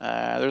boxer.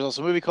 There's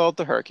also a movie called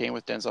The Hurricane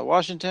with Denzel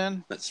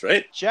Washington. That's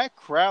right. Jack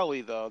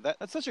Crowley, though,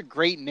 that's such a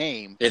great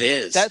name. It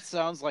is. That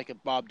sounds like a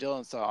Bob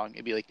Dylan song.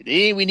 It'd be like,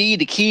 today we need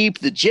to keep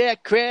the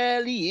Jack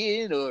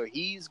Crowley in, or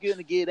he's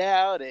gonna get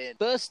out and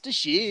bust a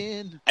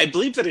shin. I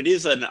believe that it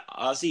is an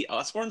Ozzy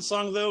Osbourne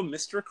song, though,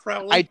 Mr.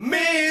 Crowley.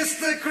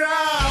 Mr.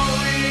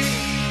 Crowley,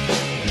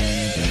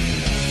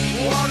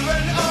 what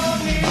went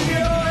on in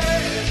your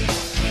head?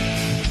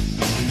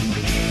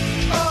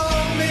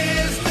 Oh,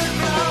 Mr.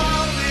 Crowley.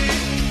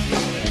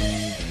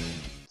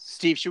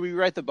 Steve, should we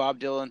write the Bob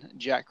Dylan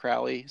Jack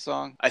Crowley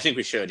song? I think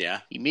we should,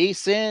 yeah. He may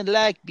sound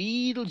like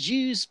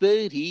Beetlejuice,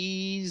 but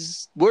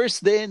he's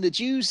worse than the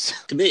juice.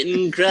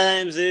 Committing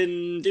crimes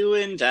and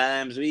doing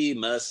times, we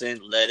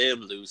mustn't let him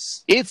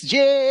loose. It's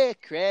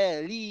Jack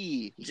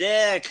Crowley.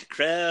 Jack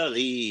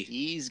Crowley,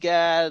 He's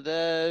got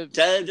a...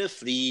 time to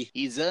flee.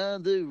 He's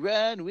on the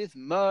run with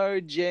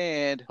Marge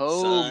and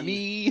Son.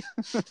 Homie.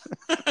 All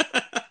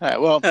right,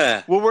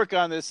 well, we'll work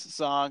on this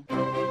song.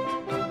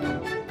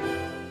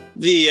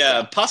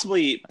 The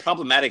possibly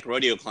problematic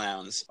rodeo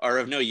clowns are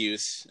of no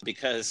use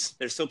because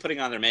they're still putting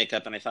on their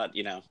makeup, and I thought,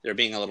 they're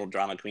being a little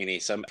drama queenie,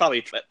 so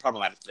probably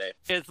problematic today.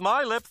 Is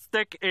my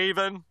lipstick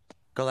even?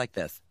 Go like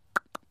this.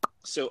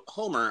 So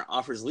Homer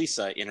offers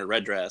Lisa in her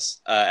red dress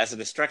as a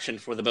distraction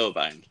for the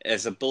bovine.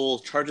 As the bull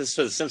charges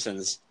to the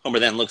Simpsons, Homer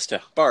then looks to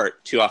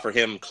Bart to offer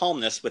him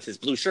calmness with his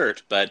blue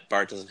shirt, but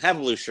Bart doesn't have a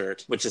blue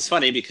shirt, which is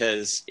funny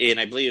because in,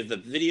 I believe, the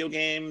video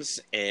games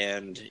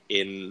and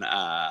in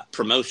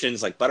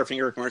promotions like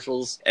Butterfinger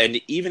commercials,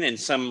 and even in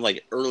some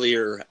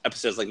earlier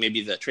episodes, like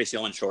maybe the Tracy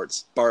Ullman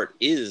shorts, Bart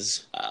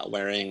is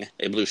wearing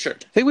a blue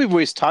shirt. I think we've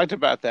always talked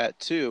about that,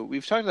 too.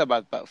 We've talked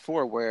about that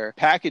before, where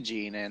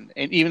packaging and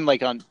even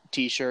on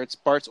T-shirts,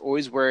 Bart's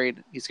always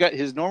wearing, he's got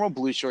his normal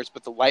blue shorts,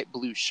 but the light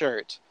blue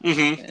shirt.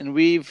 Mm-hmm. And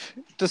we've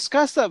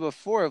discussed that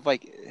before of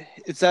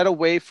is that a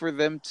way for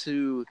them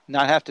to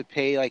not have to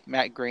pay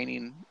Matt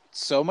Groening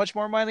so much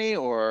more money,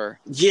 or?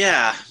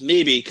 Yeah,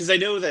 maybe, because I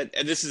know that,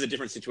 and this is a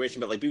different situation,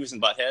 but Beavis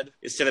and Butthead,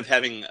 instead of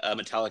having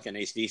Metallica and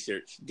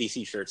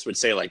AC/DC shirts, would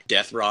say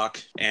Death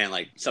Rock and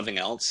something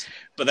else,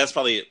 but that's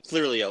probably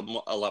clearly a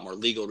lot more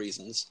legal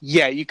reasons.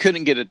 Yeah, you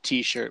couldn't get a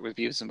T-shirt with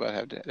Beavis and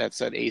Butthead that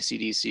said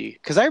AC/DC,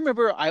 because I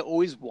remember I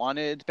always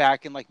wanted,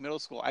 back in middle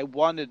school, I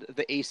wanted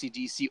the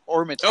AC/DC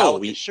or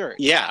Metallica shirt.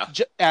 Yeah.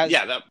 And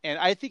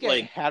I think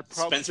I had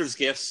problems. Spencer's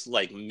Gifts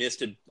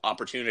missed an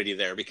opportunity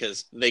there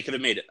because they could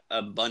have made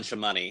a bunch of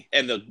money,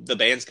 and the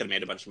bands could have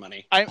made a bunch of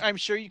money. I'm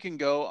sure you can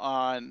go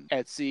on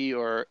Etsy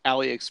or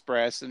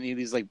AliExpress, any of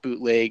these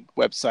bootleg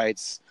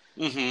websites,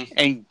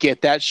 and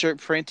get that shirt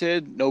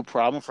printed, no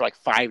problem, for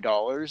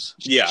 $5.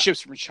 Yeah,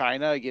 ships from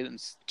China, get it in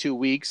 2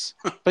 weeks.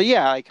 But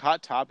yeah,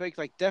 Hot Topic,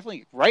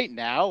 definitely right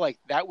now,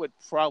 that would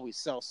probably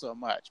sell so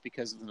much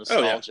because of the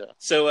nostalgia. Oh, yeah.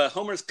 So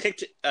Homer's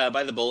kicked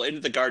by the bull into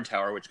the guard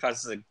tower, which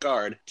causes a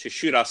guard to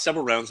shoot off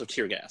several rounds of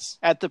tear gas.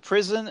 At the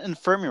prison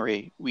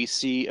infirmary, we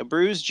see a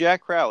bruised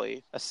Jack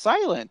Crowley, a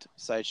silent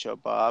Sideshow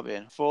Bob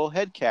in full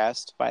head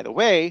cast. By the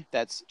way,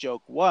 that's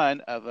joke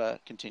 1 of a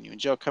continuing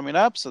joke coming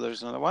up, so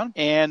there's another one.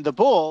 And the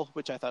bull,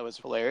 which I thought was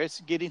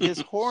hilarious, getting his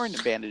horn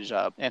bandaged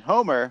up. And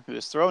Homer, who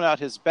has thrown out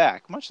his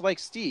back, much like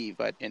Steve,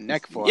 but in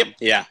neck form. Yep,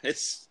 yeah,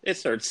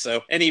 it hurts,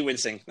 so. And he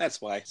wincing,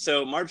 that's why.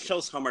 So Marge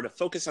tells Homer to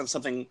focus on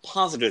something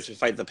positive to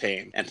fight the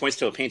pain, and points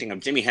to a painting of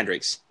Jimi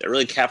Hendrix that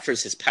really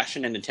captures his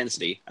passion and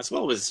intensity, as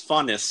well as his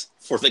fondness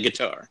for the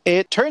guitar.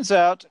 It turns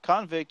out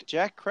convict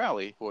Jack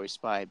Crowley,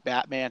 voiced by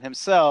Batman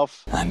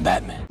himself, I'm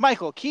Batman,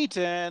 Michael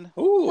Keaton,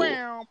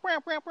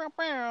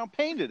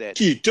 painted it.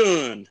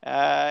 Keaton!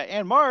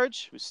 And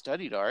Marge, who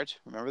studied art,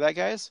 remember that,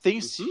 guys?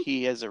 Thinks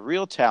he has a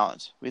real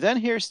talent. We then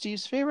hear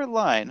Steve's favorite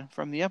line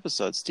from the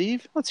episode.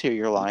 Steve, let's hear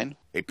your line.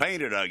 He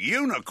painted a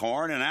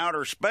unicorn in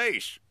outer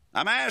space.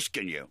 I'm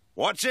asking you,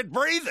 what's it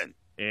breathing?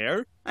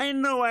 Air? Ain't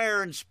no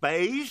air in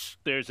space.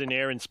 There's an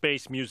air and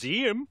space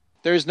museum.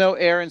 There's no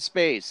air in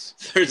space.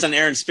 There's an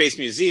air and space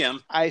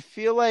museum. I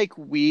feel like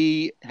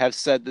we have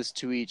said this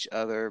to each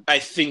other. I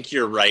think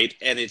you're right,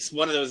 and it's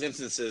one of those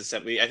instances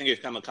that I think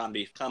we've come upon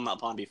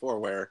before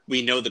where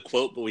we know the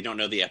quote, but we don't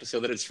know the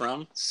episode that it's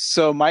from.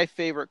 So my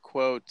favorite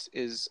quote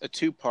is a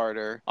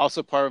two-parter,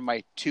 also part of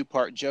my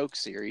two-part joke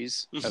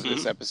series of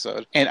this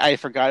episode, and I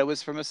forgot it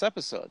was from this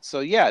episode. So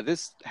yeah,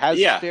 this has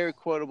very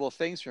quotable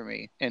things for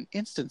me, and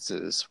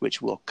instances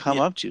which we'll come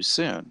up to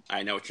soon.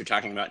 I know what you're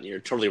talking about, and you're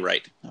totally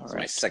right. That's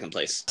my second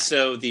place.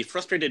 So the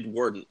frustrated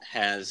warden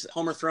has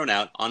Homer thrown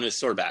out on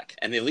his swordback,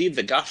 and they leave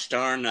the gosh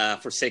darn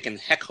forsaken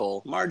heck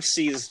hole. Marge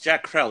sees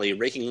Jack Crowley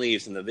raking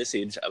leaves in the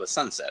visage of a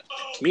sunset.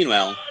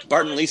 Meanwhile,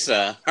 Bart and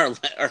Lisa are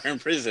in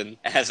prison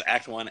as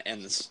Act 1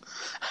 ends.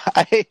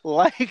 I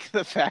like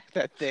the fact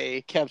that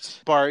they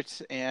kept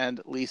Bart and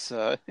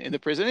Lisa in the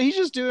prison. And he's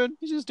just doing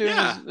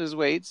his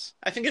weights.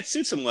 I think it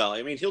suits him well.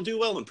 I mean, he'll do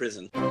well in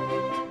prison.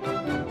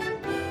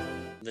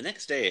 The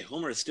next day,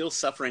 Homer is still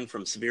suffering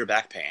from severe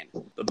back pain,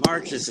 but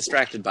Marge is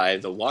distracted by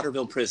the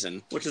Waterville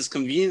prison, which is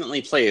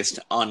conveniently placed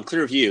on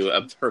clear view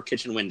of her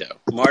kitchen window.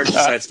 Marge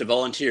decides to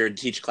volunteer to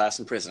teach class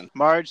in prison.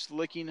 Marge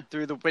looking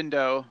through the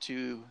window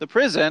to the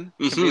prison,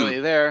 conveniently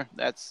there.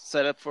 That's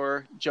set up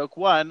for joke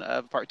 1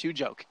 of part 2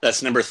 joke.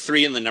 That's number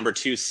 3 in the number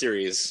 2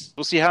 series.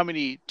 We'll see how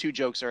many 2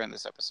 jokes are in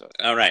this episode.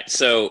 All right,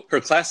 so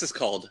her class is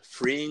called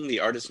Freeing the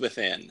Artist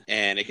Within,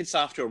 and it gets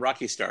off to a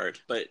rocky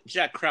start, but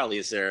Jack Crowley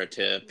is there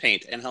to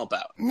paint and help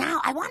out. Now,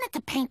 I wanted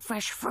to paint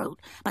fresh fruit,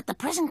 but the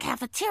prison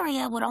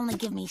cafeteria would only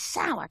give me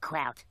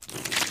sauerkraut.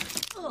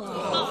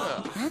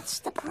 That's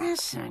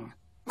depressing.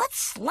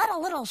 Let's let a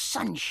little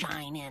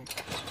sunshine in.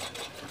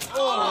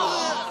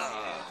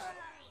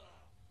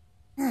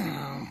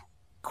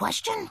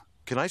 Question?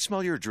 Can I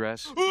smell your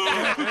dress?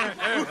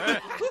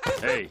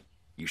 Hey,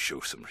 you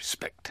show some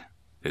respect.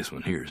 This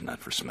one here is not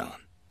for smelling.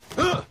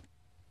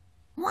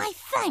 Why,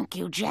 thank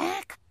you,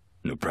 Jack.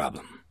 No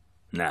problem.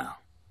 Now,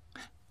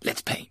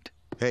 let's paint.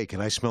 Hey, can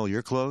I smell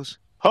your clothes?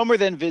 Homer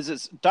then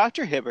visits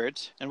Dr.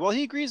 Hibbert, and while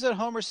he agrees that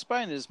Homer's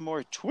spine is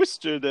more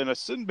twisted than a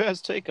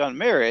Sinbad's take on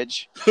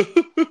marriage,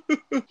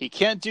 he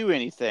can't do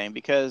anything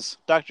because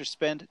doctors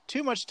spend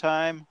too much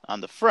time on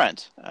the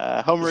front.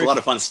 Homer There's a lot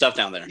of fun stuff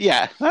down there.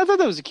 Yeah, I thought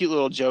that was a cute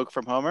little joke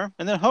from Homer.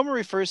 And then Homer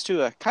refers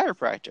to a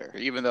chiropractor,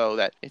 even though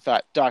that he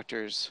thought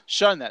doctors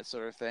shun that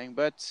sort of thing.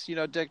 But, you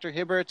know, Dr.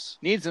 Hibbert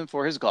needs him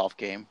for his golf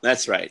game.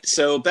 That's right.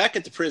 So back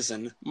at the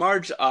prison,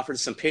 Marge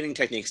offers some painting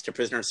techniques to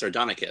prisoner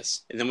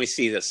Sardonicus. And then we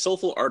see the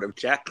soulful art of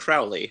Jack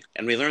Crowley,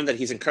 and we learn that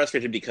he's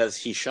incarcerated because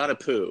he shot a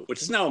poo, which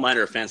is now a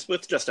minor offense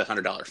with just a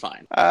 $100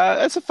 fine.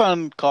 That's a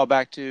fun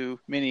callback to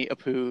many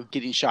Apu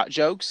getting shot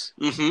jokes.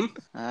 Mm-hmm.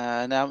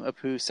 Now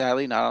Apu,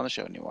 sadly, not on the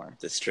show anymore.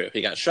 That's true. He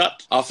got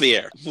shot off the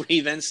air. We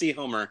then see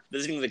Homer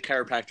visiting the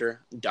chiropractor,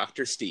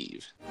 Dr.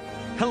 Steve.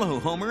 Hello,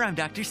 Homer. I'm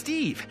Dr.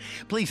 Steve.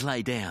 Please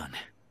lie down.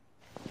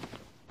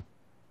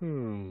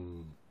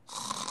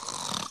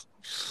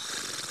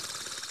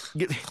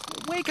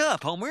 Wake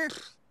up, Homer.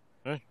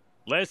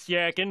 Less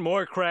yakking,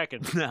 more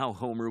cracking. Now,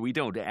 Homer, we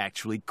don't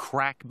actually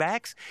crack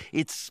backs.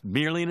 It's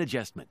merely an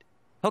adjustment.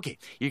 Okay,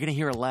 you're going to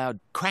hear a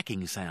loud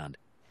cracking sound.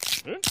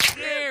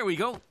 There we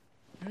go.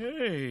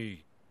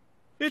 Hey,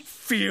 it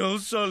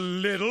feels a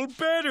little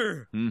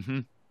better.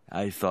 Mm-hmm.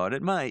 I thought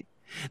it might.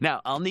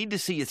 Now, I'll need to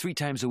see you 3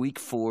 times a week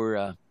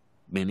for,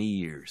 many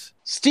years.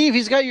 Steve,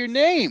 he's got your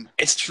name.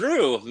 It's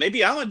true.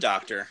 Maybe I'm a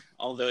doctor.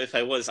 Although if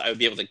I was, I would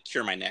be able to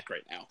cure my neck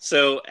right now.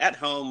 So at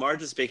home,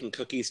 Marge is baking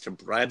cookies to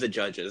bribe the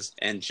judges,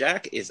 and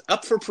Jack is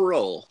up for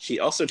parole.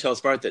 She also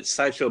tells Bart that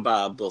Sideshow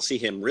Bob will see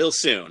him real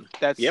soon.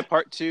 That's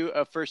part 2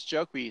 of first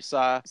joke. We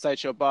saw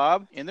Sideshow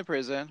Bob in the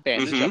prison,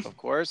 bandaged up, of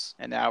course,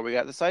 and now we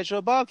got the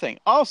Sideshow Bob thing.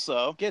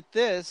 Also, get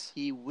this,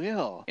 he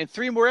will. In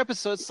 3 more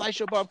episodes,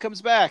 Sideshow Bob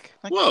comes back.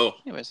 Whoa.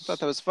 Anyways, I thought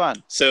that was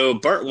fun. So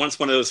Bart wants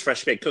one of those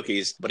fresh baked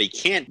cookies, but he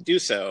can't do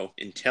so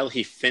until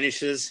he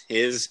finishes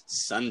his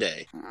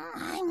sundae.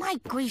 I might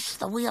grease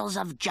the wheels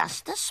of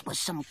justice with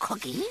some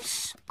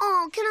cookies.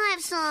 Oh, can I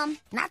have some?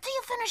 Not till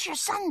you finish your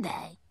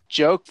sundae.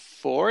 Joke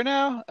 4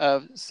 now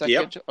of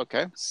second. Yep.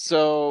 Okay.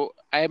 So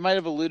I might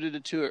have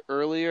alluded to it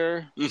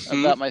earlier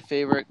about my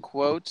favorite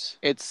quote.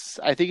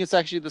 I think it's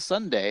actually the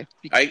Sunday.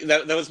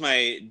 That was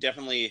I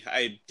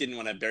didn't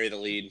want to bury the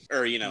lead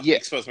or,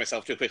 expose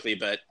myself too quickly,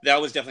 but that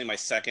was definitely my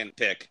second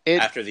pick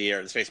after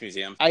the Space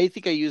Museum. I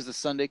think I use the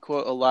Sunday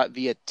quote a lot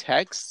via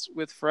text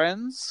with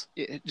friends.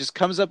 It just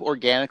comes up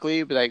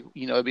organically, but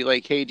it'd be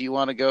like, hey, do you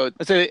want to go?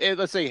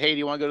 Let's say, hey, do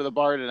you want to go to the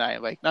bar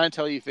tonight? Like, not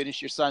until you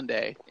finish your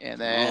Sunday.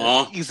 And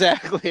then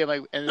exactly. I'm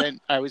like, and then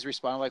I always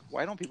respond like,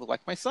 why don't people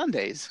like my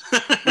Sundays?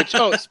 Which,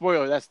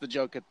 spoiler, that's the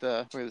joke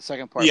for the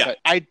second part. Yeah. But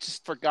I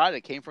just forgot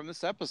it came from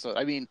this episode.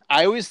 I mean,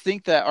 I always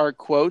think that our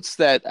quotes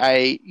that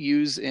I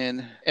use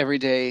in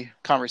everyday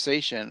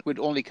conversation would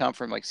only come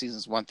from like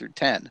seasons 1 through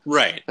 10.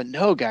 Right. But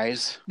no,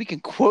 guys, we can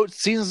quote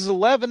seasons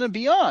 11 and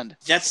beyond.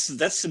 That's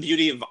the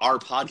beauty of our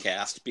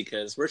podcast,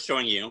 because we're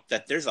showing you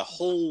that there's a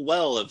whole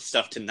well of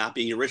stuff to not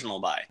be original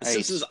by. Right.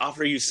 Simpsons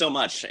offer you so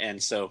much,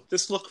 and so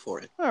just look for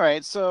it. All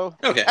right, so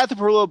at the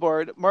parole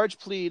board, Marge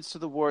pleads to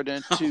the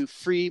warden to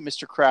free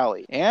Mr. Crowley.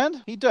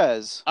 And he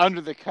does,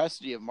 under the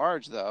custody of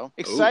Marge, though.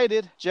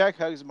 Excited, Jack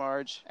hugs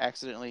Marge,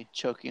 accidentally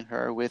choking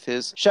her with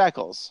his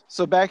shackles.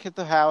 So back at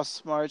the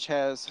house, Marge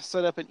has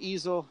set up an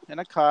easel and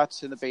a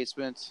cot in the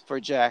basement for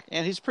Jack,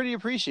 and he's pretty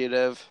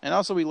appreciative. And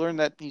also we learned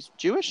that he's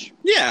Jewish.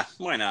 Yeah,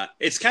 why not?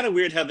 It's kind of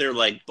weird how they're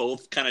like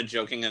both kind of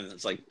joking, and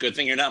it's like, good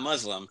thing you're not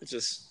Muslim. It's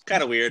just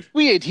kind of weird.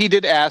 He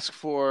did ask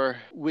for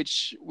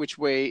which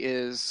way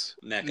is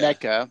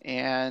Mecca.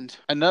 And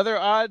another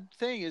odd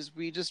thing is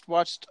we just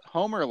watched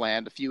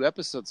Homerland a few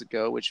episodes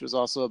ago, which was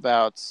also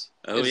about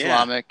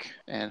Islamic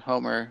and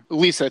Homer.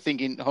 Lisa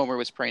thinking Homer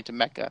was praying to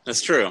Mecca.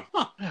 That's true.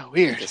 Huh. Oh,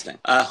 weird. Interesting.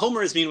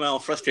 Homer is meanwhile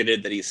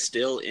frustrated that he's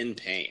still in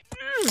pain.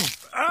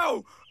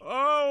 Ow!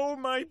 Oh,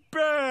 my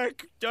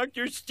back!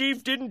 Dr.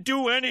 Steve didn't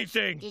do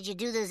anything. Did you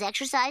do those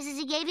exercises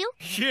he gave you?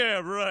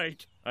 Yeah,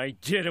 right. I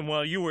did them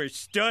while you were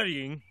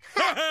studying.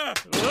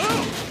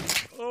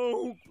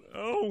 Oh.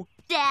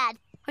 Dad,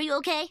 are you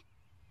okay?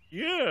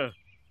 Yeah.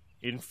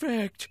 In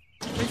fact,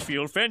 I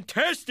feel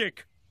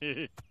fantastic.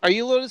 Are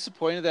you a little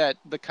disappointed that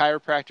the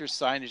chiropractor's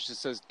sign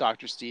just says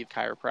Dr. Steve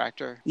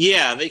Chiropractor?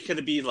 Yeah, they could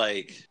have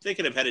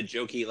had a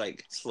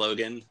jokey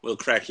slogan, "We'll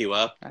crack you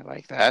up." I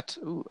like that.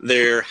 Ooh.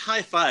 Their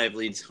high five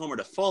leads Homer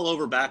to fall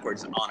over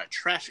backwards on a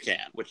trash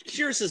can, which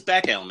cures his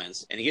back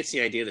ailments, and he gets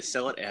the idea to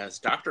sell it as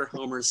Dr.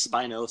 Homer's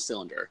Spino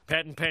Cylinder.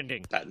 Patent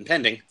pending. Patent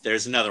pending.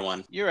 There's another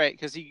one. You're right,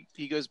 because he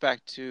goes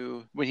back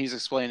to when he's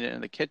explaining it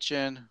in the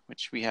kitchen,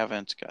 which we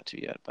haven't got to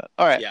yet, but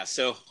all right. Yeah,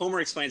 so Homer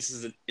explains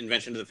his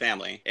invention to the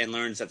family and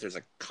learns that there's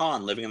a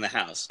con living in the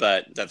house,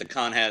 but that the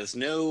con has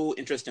no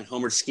interest in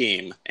Homer's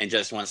scheme and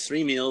just wants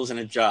 3 meals and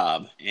a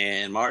job,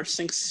 and Marge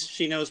thinks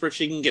she knows where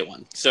she can get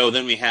one. So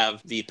then we have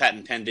the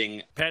patent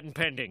pending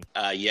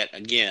yet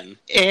again.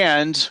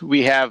 And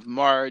we have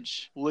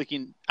Marge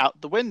looking out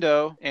the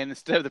window, and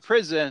instead of the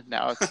prison,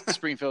 now it's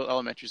Springfield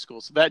Elementary School.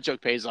 So that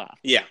joke pays off.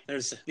 Yeah,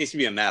 needs to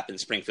be a map in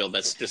Springfield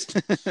that's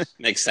just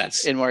makes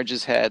sense. In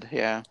Marge's head,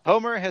 yeah.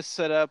 Homer has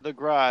set up the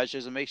garage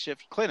as a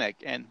makeshift clinic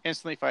and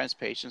instantly finds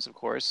patients, of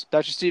course.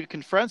 Dr. Steve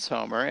confronts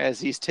Homer as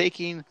he's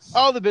taking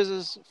all the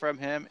business from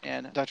him,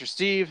 and Dr.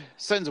 Steve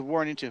sends a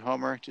warning to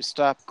Homer to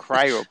stop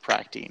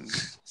chiropracting.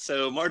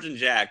 So Marge and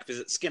Jack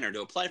visit Skinner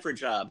to apply for a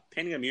job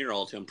painting a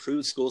mural to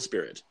improve school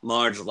spirit.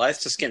 Marge lies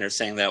to Skinner,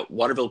 saying that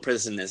Waterville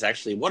Prison is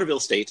actually Waterville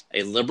State,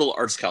 a liberal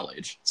arts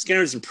college.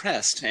 Skinner is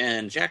impressed,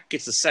 and Jack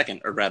gets a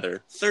second, or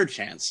rather, third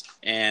chance,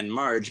 and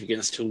Marge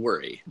begins to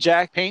worry.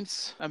 Jack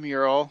paints a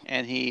mural,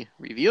 and he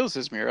reveals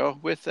his mural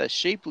with a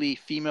shapely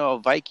female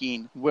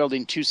Viking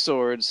wielding 2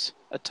 swords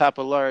atop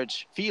a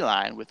large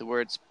feline with the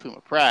words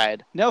Puma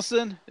Pride.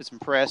 Nelson is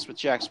impressed with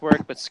Jack's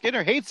work, but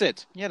Skinner hates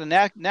it. He had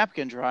a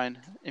napkin drawing,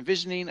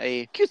 envisioning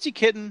a cutesy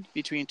kitten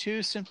between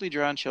 2 simply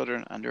drawn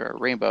children under a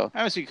rainbow. I'm going to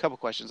ask you a couple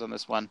questions on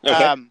this one.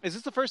 Okay. Is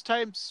this the first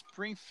time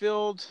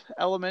Springfield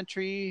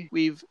Elementary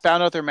we've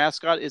found out their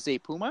mascot is a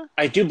puma?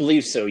 I do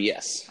believe so,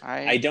 yes.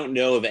 I don't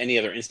know of any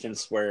other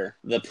instance where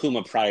the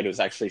Puma Pride was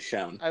actually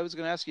shown. I was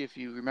going to ask you if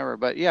you remember,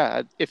 but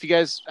yeah, if you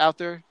guys out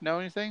there know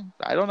anything,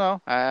 I don't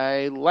know.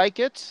 I like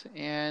it.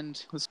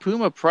 And this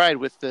Puma Pride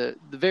with the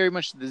very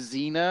much the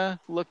Xena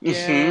look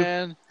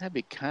in, that'd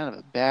be kind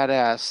of a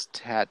badass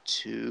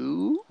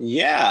tattoo.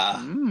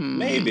 Yeah,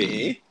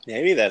 maybe.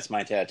 Maybe that's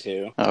my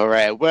tattoo. All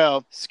right,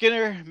 well,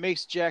 Skinner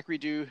makes Jack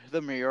redo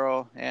the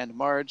mural, and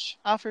Marge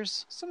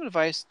offers some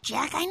advice.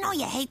 Jack, I know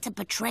you hate to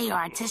betray your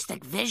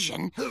artistic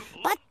vision,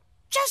 but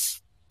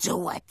just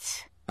do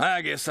it.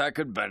 I guess I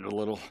could bend a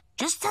little.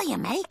 Just till you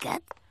make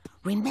it.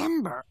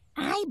 Remember,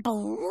 I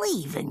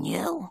believe in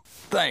you.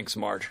 Thanks,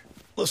 Marge.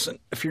 Listen,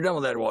 if you're done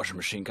with that washing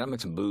machine, can I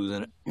make some booze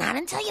in it? Not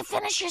until you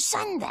finish your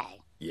sundae.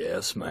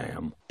 Yes,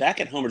 ma'am.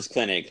 Back at Homer's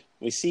clinic,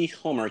 we see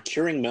Homer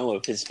curing Moe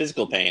of his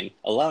physical pain,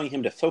 allowing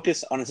him to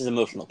focus on his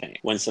emotional pain,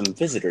 when some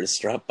visitors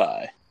drop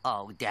by.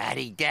 Oh,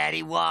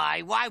 Daddy,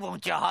 why? Why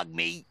won't you hug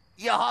me?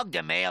 You hugged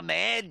a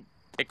mailman.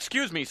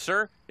 Excuse me,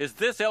 sir. Is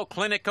this El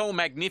Clinico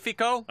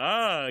Magnifico?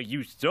 Ah,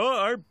 you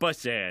saw our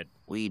bus ad.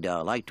 We'd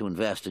like to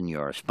invest in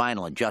your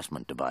spinal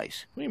adjustment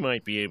device. We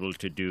might be able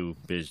to do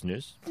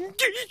business.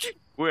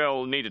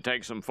 We'll need to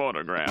take some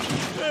photographs.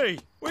 Hey,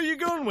 where you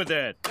going with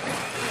that?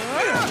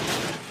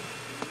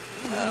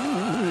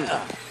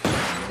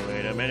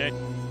 Wait a minute.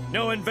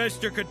 No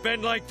investor could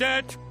bend like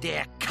that.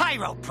 They're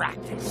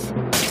chiropractors.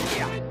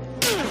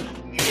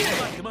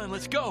 Come on,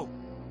 let's go.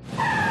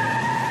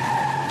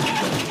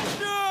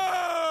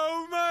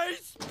 No, my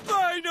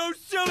spinal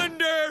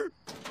cylinder!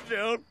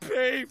 They'll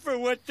pay for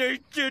what they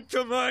did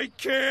to my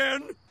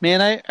can.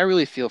 Man, I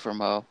really feel for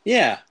Mo.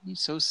 Yeah.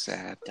 He's so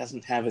sad.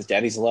 Doesn't have his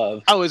daddy's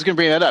love. I was going to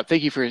bring that up.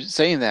 Thank you for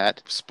saying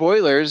that.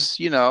 Spoilers,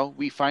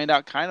 we find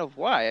out kind of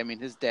why. I mean,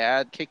 his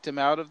dad kicked him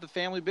out of the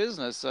family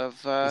business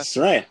of That's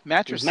right.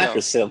 mattress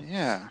sale.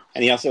 Yeah.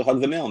 And he also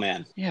hugged the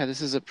mailman. Yeah,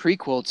 this is a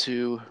prequel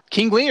to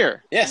King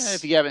Lear. Yes.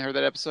 If you haven't heard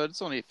that episode,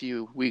 it's only a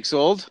few weeks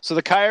old. So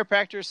the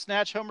chiropractors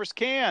snatch Homer's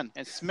can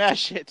and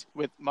smash it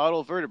with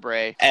model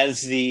vertebrae.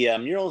 As the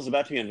mural is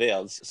about to be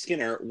unveiled,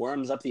 Skinner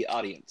warms up the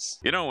audience.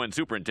 You know, when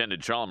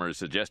Superintendent Chalmers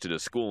suggested a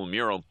school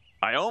mural,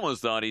 I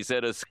almost thought he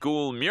said a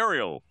school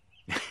Muriel.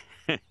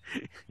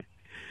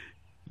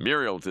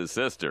 Muriel's his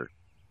sister.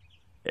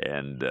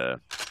 And,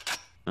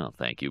 well,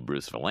 thank you,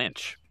 Bruce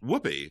Valanche.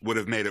 Whoopi would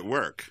have made it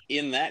work.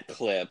 In that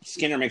clip,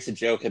 Skinner makes a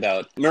joke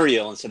about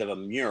Muriel instead of a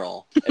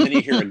mural, and then you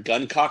hear a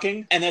gun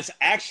cocking, and that's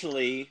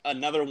actually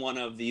another one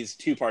of these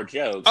 2-part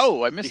jokes.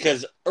 Oh, I missed it.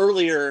 Because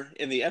earlier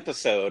in the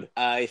episode,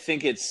 I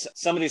think it's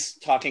somebody's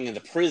talking in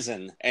the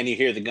prison, and you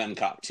hear the gun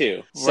cock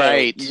too. So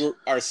right. You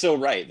are so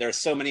right. There are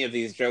so many of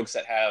these jokes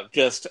that have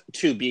just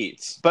 2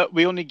 beats. But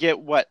we only get,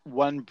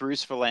 one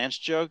Bruce Valanche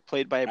joke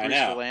played by Bruce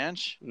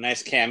Valanche?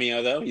 Nice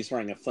cameo, though. He's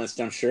wearing a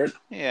Flintstone shirt.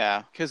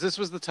 Yeah, because this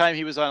was the time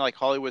he was on,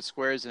 Hollywood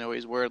Squares and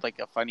always wore,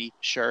 a funny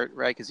shirt,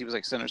 right? Because he was,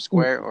 center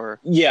square, or...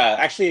 Yeah,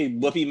 actually,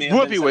 Whoopi may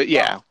have been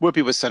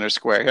Whoopi was center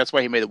square. That's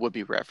why he made the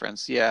Whoopi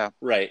reference, yeah.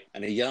 Right,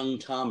 and a young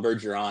Tom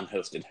Bergeron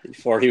hosted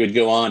before he would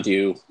go on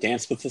to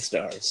Dance with the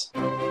Stars.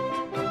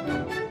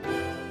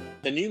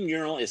 The The new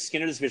mural is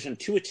Skinner's vision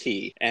to a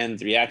T, and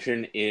the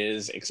reaction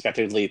is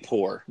expectedly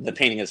poor. The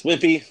painting is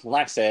wimpy,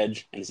 lacks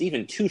edge, and is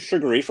even too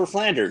sugary for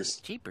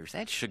Flanders. Jeepers,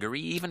 that's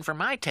sugary even for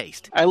my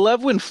taste. I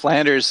love when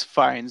Flanders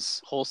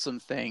finds wholesome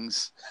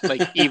things,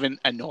 like even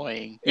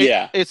annoying.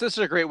 It's just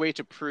a great way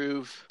to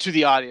prove to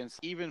the audience,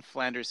 even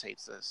Flanders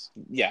hates this.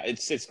 Yeah,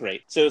 it's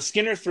great. So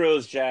Skinner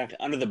throws Jack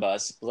under the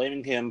bus,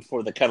 blaming him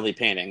for the cuddly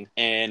painting,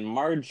 and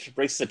Marge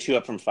breaks the two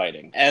up from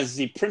fighting. As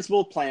the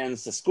principal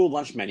plans the school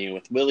lunch menu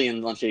with Willie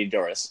and Lunch Lady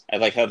Doris, I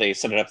like how they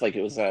set it up like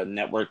it was a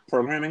network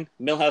programming.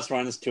 Milhouse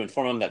runs to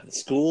inform him that the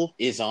school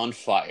is on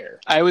fire.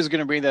 I was going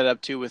to bring that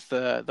up too with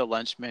the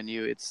lunch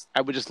menu.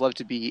 I would just love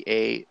to be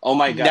a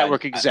God.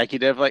 network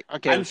executive.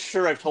 I'm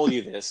sure I've told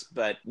you this,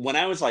 but when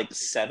I was like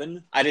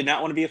 7, I did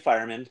not want to be a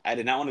fireman. I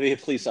did not want to be a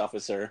police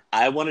officer.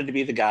 I wanted to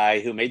be the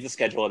guy who made the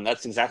schedule, and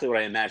that's exactly what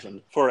I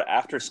imagined for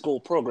after-school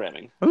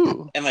programming.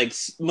 Ooh. And like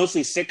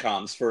mostly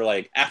sitcoms for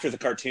like after the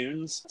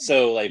cartoons.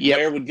 So like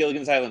where would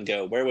Gilligan's Island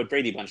go? Where would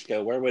Brady Bunch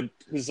go? Where would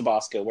Who's the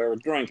Boss go? Where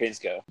would Growing Pains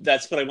go?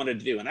 That's what I wanted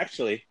to do, and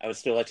actually, I would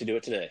still like to do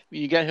it today.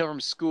 When you got home from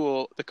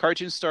school, the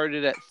cartoon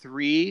started at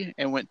 3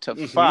 and went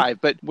to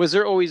 5, but was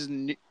there always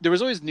there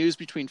was always news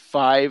between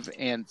 5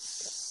 and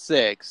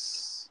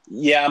 6?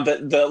 Yeah,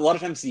 but a lot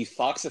of times the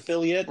Fox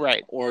affiliate,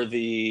 right, or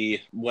the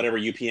whatever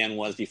UPN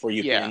was before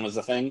UPN was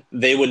a thing,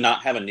 they would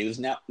not have a news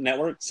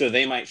network, so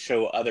they might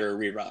show other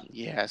reruns.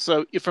 Yeah,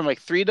 so from like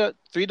 3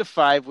 to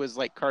 5 was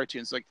like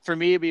cartoons. Like for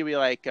me, it'd be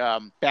like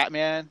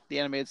Batman, the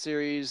animated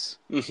series,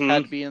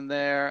 had to be in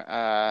there.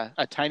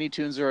 A Tiny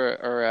Toons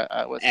or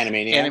what's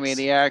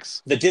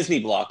Animaniacs. The Disney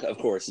block, of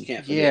course, you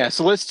can't forget. Yeah,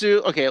 so let's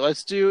do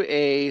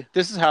a.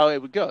 This is how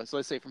it would go. So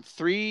let's say from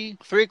 3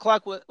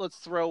 o'clock, let's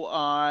throw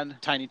on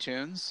Tiny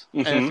Toons.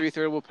 And at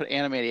 3:30 we'll put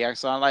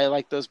Animaniacs on. I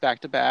like those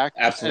back to back.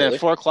 Absolutely. And then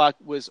 4 o'clock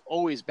was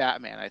always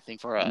Batman, I think,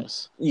 for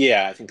us.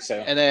 Yeah, I think so.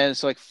 And then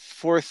so like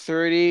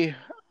 4:30,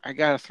 I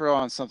gotta throw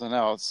on something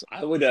else.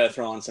 I would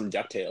throw on some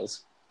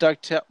DuckTales.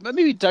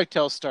 Maybe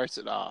DuckTales starts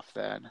it off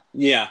then.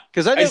 Yeah,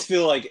 because I just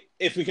feel like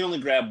if we can only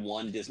grab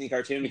one Disney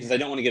cartoon, because I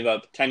don't want to give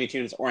up Tiny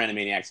Toons or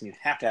Animaniacs, and you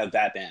have to have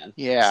Batman.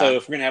 Yeah. So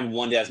if we're gonna have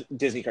one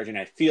Disney cartoon,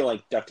 I feel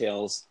like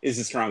DuckTales is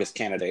the strongest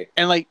candidate.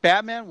 And like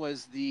Batman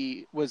was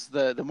the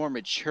more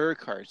mature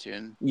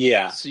cartoon.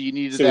 Yeah. So you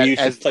needed so that you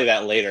should play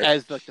that later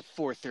as like the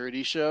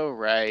 4:30 show,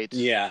 right?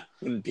 Yeah,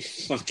 when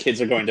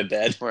kids are going to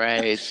bed.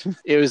 Right.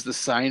 It was the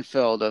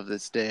Seinfeld of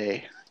this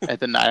day. At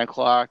the 9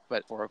 o'clock,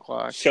 but 4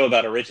 o'clock. Show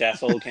about a rich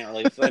asshole who can't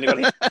relate to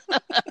anybody.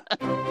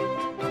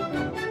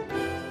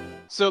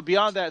 So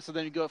beyond that, so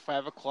then you go at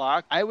 5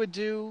 o'clock. I would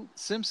do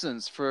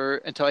Simpsons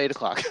until 8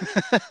 o'clock.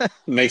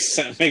 Makes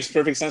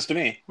perfect sense to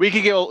me. We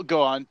could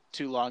go on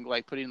too long,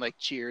 like putting like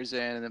Cheers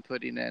in and then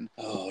putting in.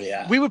 Oh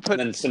yeah. We would put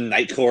and then some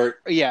Night Court.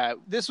 Yeah,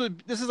 this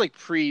is like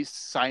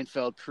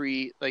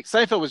pre-Seinfeld, like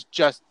Seinfeld was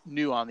just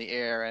new on the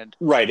air and.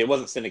 Right, it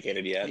wasn't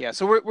syndicated yet. Yeah,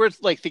 so we're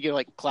like thinking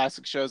like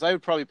classic shows. I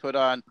would probably put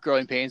on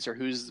Growing Pains or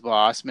Who's the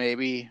Boss,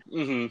 maybe.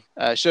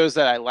 Shows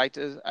that I liked.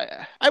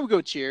 I would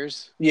go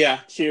Cheers. Yeah,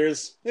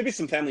 Cheers. Maybe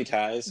some Family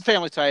Ties.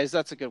 Family Ties,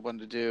 that's a good one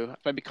to do.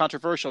 Might be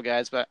controversial,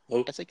 guys, but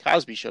I'd say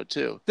Cosby Show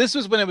too. This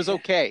was when it was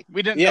okay.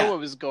 We didn't know what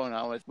was going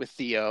on with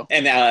Theo.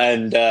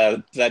 And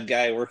that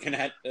guy working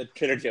at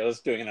Trader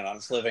Joe's doing an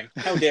honest living.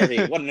 How dare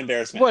he? What an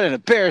embarrassment. What an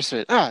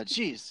embarrassment. Oh,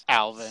 jeez.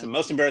 Alvin. It's the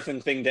most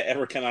embarrassing thing to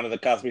ever come out of the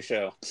Cosby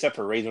Show. Except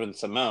for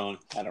Raven-Symoné.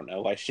 I don't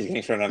know why she's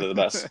getting thrown under the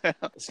bus.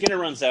 Skinner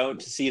runs out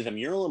to see the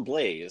mural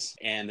ablaze,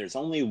 and there's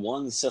only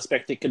one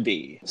suspect it could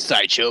be.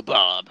 Sideshow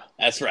Bob.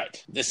 That's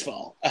right. This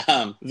fall.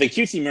 The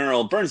cutesy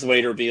mural burns away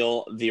to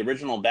reveal the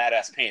original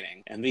badass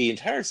painting, and the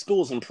entire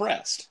school's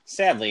impressed.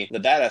 Sadly, the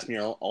badass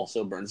mural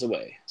also burns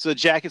away. So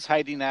Jack is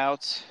hiding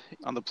out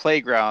on the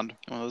playground,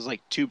 one of those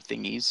like tube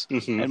thingies,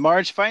 and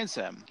Marge finds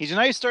him. He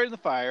denies starting the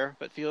fire,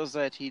 but feels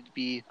that he'd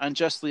be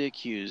unjustly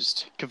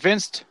accused.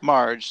 Convinced,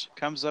 Marge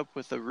comes up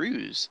with a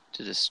ruse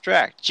to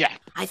distract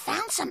Jack. I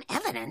found some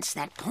evidence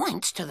that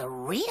points to the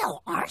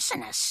real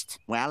arsonist.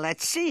 Well,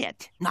 let's see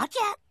it. Not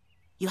yet.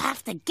 You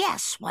have to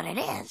guess what it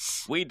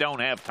is. We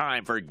don't have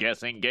time for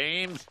guessing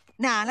games.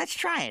 Nah, let's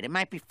try it. It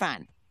might be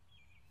fun.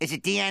 Is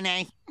it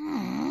DNA?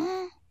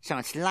 So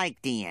it's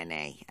like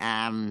DNA.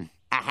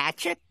 A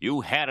hatchet? You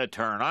had a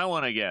turn. I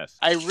want to guess.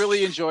 I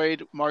really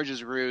enjoyed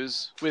Marge's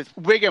ruse with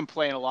Wiggum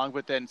playing along,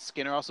 but then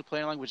Skinner also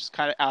playing along, which is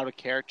kind of out of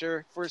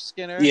character for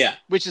Skinner. Yeah.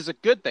 Which is a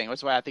good thing.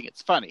 That's why I think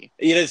it's funny.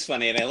 It is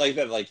funny, and I like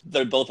that like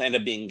they both end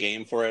up being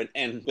game for it,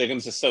 and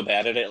Wiggum's just so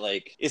bad at it.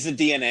 Like, is it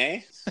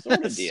DNA?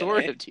 Sort of DNA.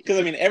 Sort of DNA. Because,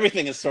 I mean,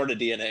 everything is sort of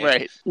DNA.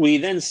 Right. We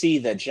then see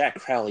that Jack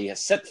Crowley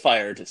has set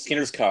fire to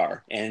Skinner's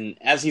car, and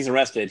as he's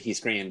arrested, he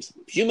screams,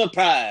 Puma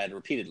Pride,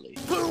 repeatedly.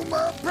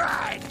 Puma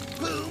Pride!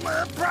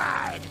 Puma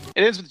Pride!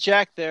 It ends with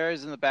Jack there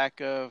is in the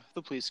back of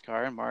the police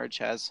car, and Marge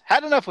has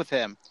had enough with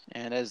him.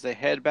 And as they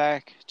head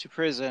back to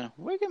prison,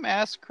 Wiggum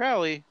asks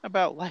Crowley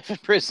about life in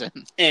prison.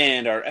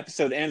 And our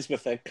episode ends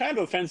with a kind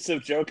of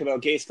offensive joke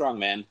about gay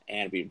strongmen,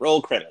 and we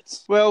roll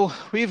credits. Well,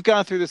 we've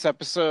gone through this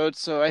episode,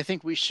 so I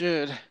think we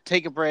should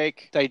take a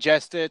break,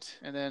 digest it,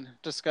 and then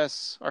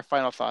discuss our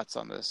final thoughts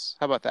on this.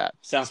 How about that?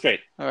 Sounds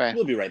great. All right.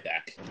 We'll be right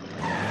back.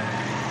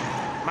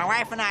 My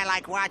wife and I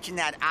like watching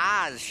that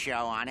Oz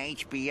show on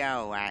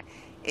HBO.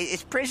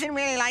 Is prison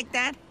really like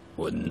that?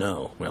 Wouldn't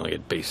know. We only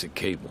get basic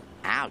cable.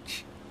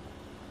 Ouch.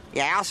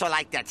 Yeah, I also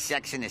like that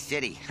Sex in the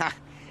City.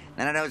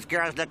 None of those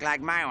girls look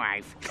like my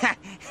wife.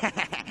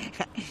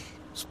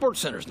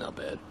 Sports Center's not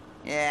bad.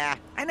 Yeah,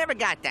 I never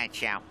got that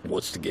show.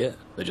 What's to get?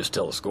 They just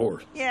tell the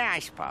scores. Yeah, I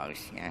suppose,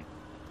 yeah.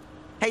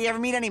 Hey, you ever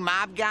meet any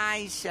mob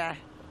guys? Are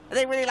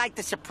they really like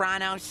The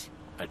Sopranos?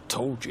 I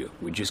told you,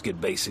 we just get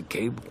basic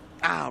cable.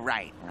 Oh,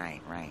 right.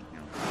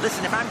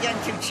 Listen, if I'm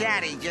getting too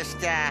chatty, just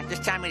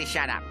tell me to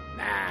shut up.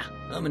 Nah,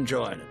 I'm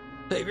enjoying it.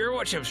 Hey, have you ever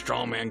watched them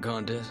strongman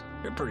contests?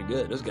 They're pretty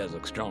good. Those guys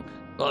look strong.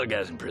 A lot of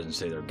guys in prison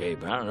say they're gay,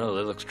 but I don't know.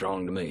 They look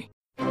strong to me.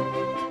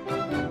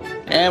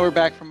 And we're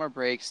back from our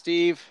break.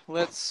 Steve,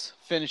 let's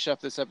finish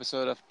up this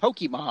episode of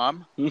Pokey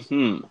Mom.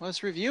 Mm-hmm.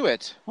 Let's review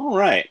it. All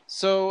right.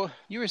 So,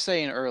 you were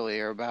saying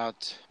earlier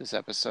about this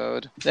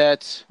episode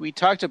that we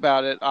talked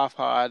about it off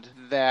pod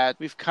that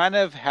we've kind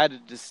of had a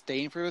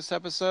disdain for this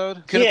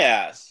episode.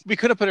 Yes. We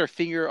could have put our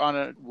finger on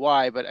it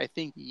why, but I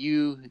think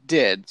you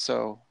did.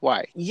 So,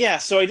 why? Yeah,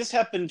 so I just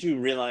happened to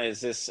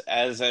realize this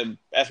as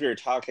we were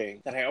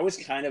talking, that I always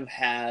kind of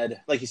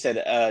had, like you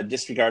said,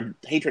 disregard,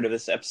 hatred of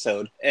this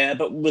episode.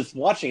 But with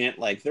watching it,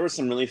 like, there were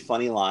some really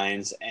funny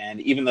lines, and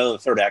even though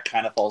the third act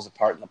kind of falls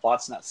apart and the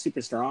plot's not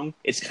super strong,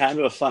 it's kind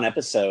of a fun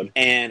episode.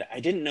 And I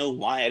didn't know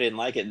why I didn't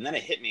like it, and then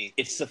it hit me.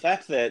 It's the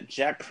fact that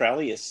Jack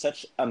Crowley is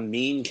such a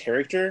mean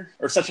character,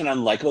 or such an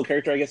unlikable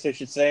character, I guess I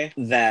should say,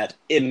 that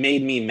it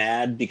made me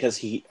mad because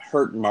he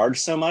hurt Marge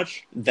so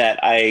much that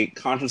I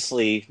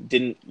consciously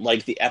didn't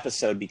like the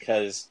episode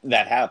because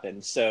that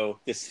happened. So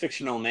this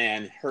fictional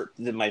man hurt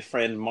my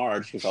friend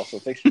Marge, who's also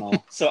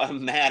fictional. So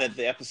I'm mad at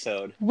the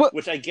episode,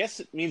 which I guess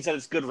means that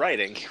it's good writing.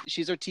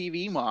 She's our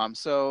TV mom,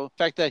 so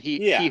the fact that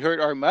he hurt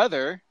our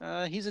mother,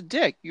 he's a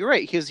dick. You're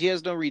right, because he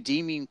has no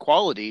redeeming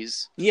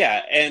qualities.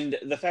 Yeah, and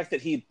the fact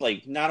that he,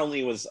 like, not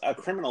only was a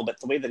criminal, but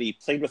the way that he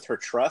played with her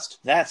trust,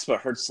 that's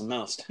what hurts the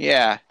most.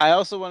 Yeah. I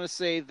also want to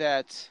say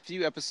that a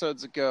few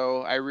episodes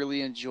ago, I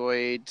really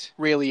enjoyed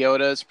Ray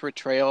Liotta's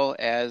portrayal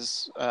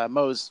as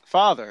Moe's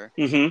father,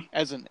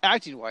 as an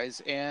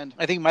acting-wise, and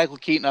I think Michael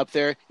Keaton up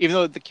there, even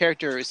though the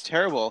character is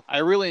terrible, I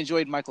really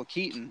enjoyed Michael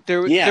Keaton.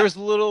 There was a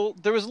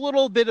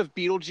little bit of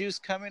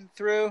Beetlejuice coming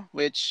through,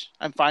 which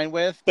I'm fine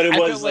with. But it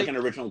was like an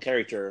original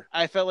character.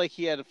 I felt like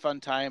he had a fun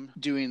time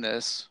doing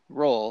this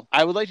role.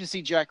 I would like to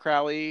see Jack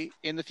Crowley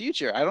in the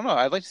future. I don't know.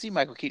 I'd like to see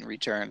Michael Keaton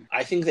return.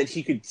 I think that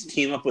he could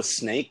team up with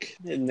Snake,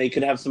 and they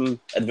could have some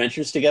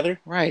adventures together.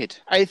 Right.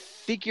 I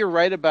think you're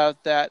right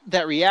about that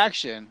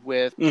reaction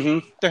with...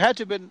 There had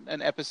to have been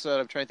an episode,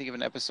 I'm trying to think of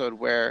an episode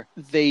where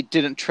they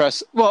didn't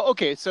trust... Well,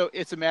 okay, so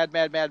it's a Mad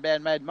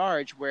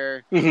Marge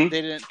where they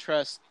didn't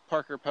trust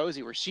Parker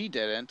Posey, where she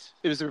didn't.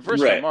 It was the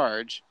reverse of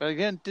Marge. But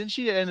again, didn't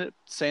she end up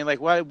saying, like,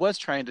 well, I was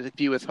trying to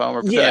be with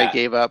Homer, but then I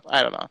gave up?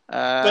 I don't know.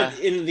 But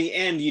in the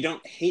end, you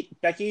don't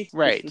hate Becky?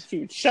 Right.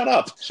 Shut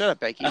up. Shut up,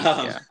 Becky.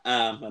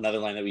 Another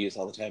line that we use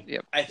all the time.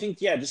 Yep. I think,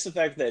 just the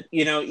fact that,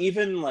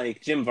 even,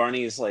 like, Jim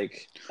Varney's,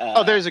 like...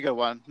 there's a good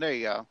one. There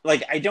you go.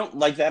 Like, I don't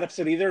like that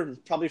episode either,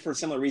 probably for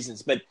similar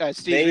reasons, but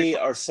they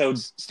are so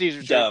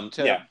Steve's dumb.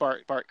 To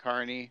Bart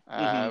Carney,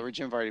 where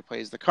Jim Varney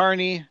plays the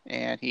Carney,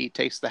 and he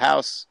takes the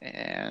house,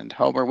 and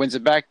Homer wins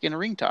it back in a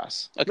ring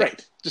toss. Okay.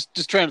 Right.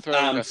 Just trying to throw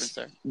a reference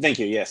there. Thank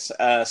you, yes.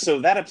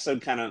 So that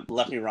episode kind of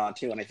left me raw,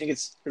 too, and I think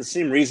it's for the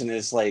same reason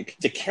is, like,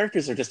 the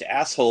characters are just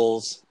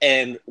assholes,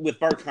 and with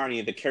Bart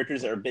Carney, the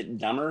characters are a bit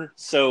dumber,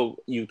 so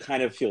you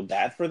kind of feel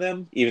bad for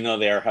them, even though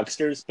they are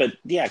hucksters. But,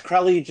 yeah,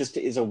 Crowley just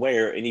is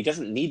aware, and he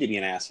doesn't need to be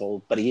an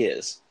asshole, but he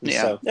is.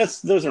 Yeah. So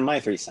those are my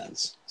 3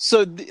 cents.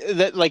 So,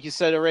 that, like you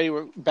said already,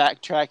 we're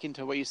backtracking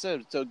to what you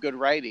said. So, good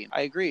writing.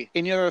 I agree.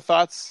 Any other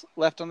thoughts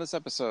left on this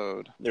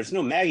episode? There's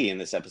no Maggie in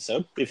this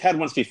episode. We've had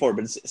once before,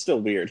 but it's still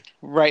weird.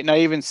 Right. Not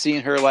even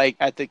seeing her, like,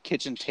 at the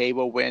kitchen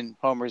table when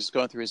Homer's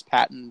going through his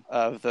patent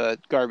of the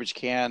garbage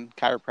can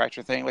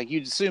chiropractor thing. Like,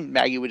 you'd assume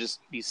Maggie would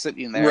just be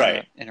sitting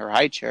there in her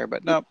high chair,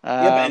 but no.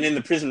 And in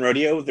the prison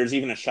rodeo, there's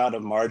even a shot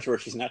of Marge where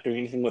she's not doing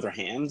anything with her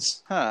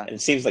hands. Huh. And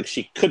it seems like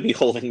she could be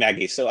holding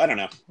Maggie, so I don't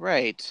know.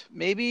 Right.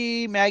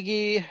 Maybe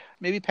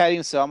Patty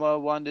and Selma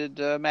wanted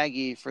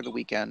Maggie for the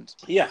weekend.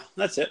 Yeah,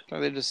 that's it. So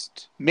they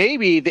just...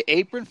 Maybe the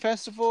Apron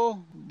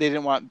Festival, they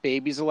didn't want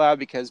babies allowed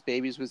because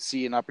babies would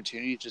see an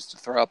opportunity just to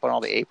throw up on all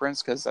the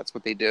aprons because that's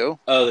what they do.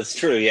 Oh, that's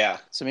true, yeah.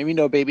 So maybe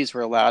no babies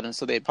were allowed, and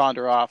so they pawned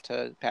her off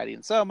to Patty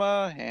and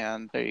Selma,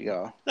 and there you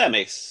go. That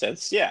makes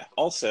sense, yeah.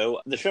 Also,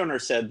 the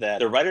showrunner said that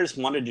the writers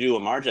wanted to do a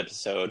Marge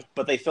episode,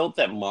 but they felt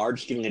that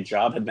Marge getting a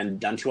job had been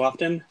done too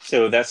often,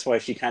 so that's why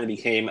she kind of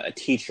became a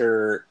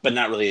teacher, but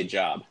not really a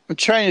job. I'm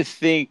trying to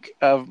think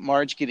of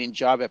Marge getting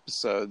job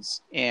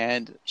episodes,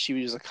 and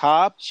she was a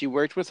cop. She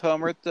worked with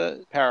Homer at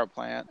the power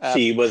plant.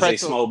 She was a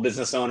small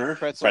business owner.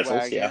 Pretzels,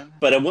 Pretzels, yeah. wagon.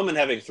 But a woman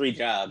having 3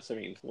 jobs, I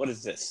mean, what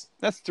is this?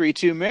 That's 3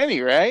 too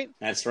many, right?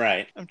 That's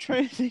right. I'm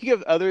trying to think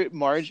of other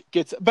Marge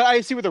gets, but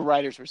I see what the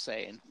writers were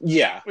saying.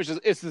 Yeah. Which is,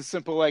 it's the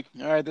simple, like,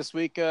 all right, this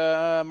week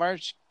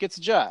Marge gets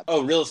a job.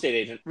 Oh, real estate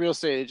agent. Real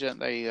estate agent.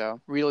 There you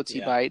go. Realty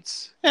Yeah.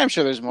 bites. I'm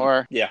sure there's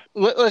more. Yeah.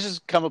 Let's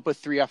just come up with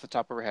 3 off the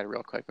top of our head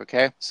real quick,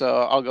 okay?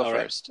 So I'll go All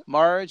right. first.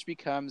 Marge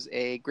becomes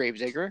a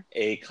gravedigger,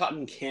 A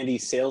cotton candy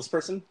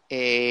salesperson.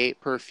 a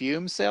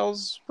perfume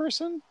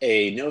salesperson.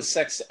 A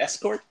no-sex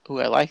escort. Ooh,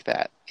 I like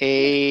that.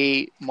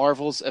 A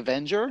Marvel's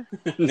Avenger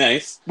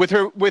Nice. with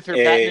her A-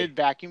 patented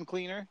vacuum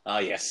cleaner. Ah,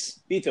 yes.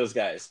 Beat those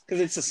guys.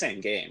 Because it's the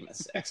same game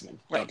as X-Men.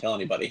 Right. Don't tell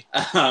anybody.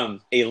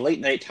 A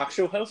late-night talk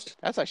show host.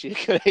 That's actually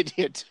a good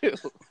idea too.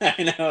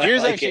 I know.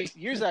 Yours I like it.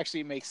 yours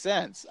actually makes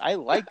sense. I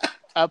like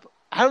up.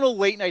 I don't know,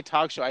 late night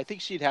talk show. I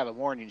think she'd have a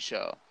morning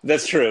show.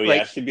 That's true. Yeah,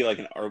 Like- she'd be like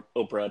an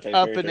Oprah type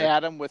Up and character.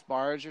 Adam with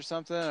Marge or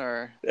something,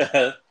 or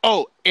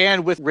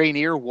and with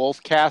Rainier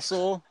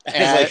Wolfcastle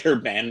As like her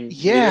band.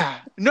 Yeah,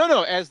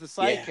 no, as the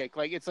Yeah. sidekick,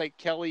 like it's like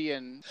Kelly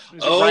and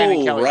Oh, Ryan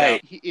and Kelly.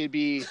 right. It'd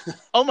be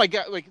oh my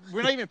god, like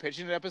we're not even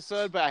pitching an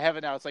episode, but I have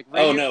it now. It's like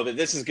Oh no, but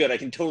this is good. I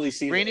can totally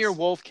see Rainier this.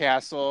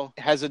 Wolfcastle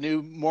has a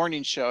new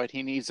morning show, and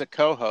he needs a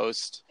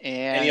co-host,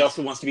 And he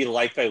also wants to be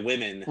liked by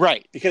women,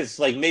 right? Because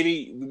like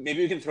maybe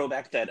we can throw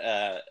back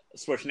that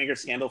Schwarzenegger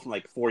scandal from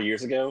like 4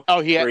 years ago. Oh,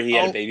 he had, where he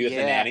had a baby with a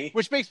nanny.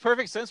 which makes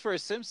perfect sense for a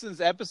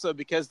Simpsons episode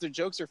because their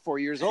jokes are 4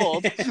 years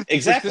old.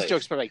 Exactly. This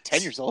joke's probably like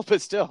 10 years old,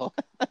 but still.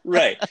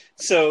 Right.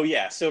 So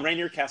yeah, so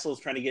Rainier Castle is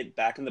trying to get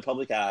back in the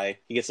public eye.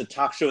 He gets a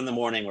talk show in the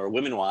morning where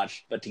women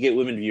watch, but to get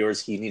women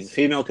viewers, he needs a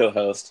female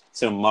co-host.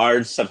 So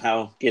Marge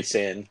somehow gets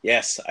in.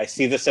 Yes, I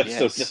see this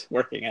episode Yes. just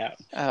working out.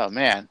 Oh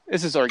man,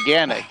 this is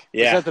organic.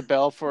 Yeah. Is that the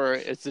bell for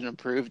it's an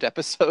improved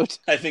episode?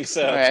 I think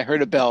so. All right, I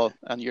heard a bell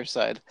on your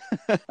side.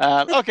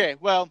 Okay,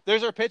 well,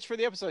 there's our pitch for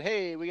the episode.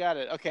 Hey, we got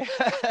it. Okay.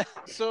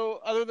 So,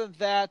 other than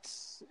that,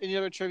 any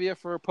other trivia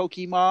for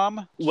Pokey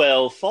Mom?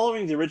 Well,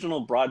 following the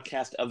original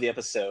broadcast of the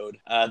episode,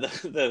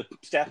 the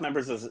staff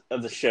members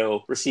of the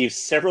show received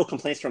several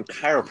complaints from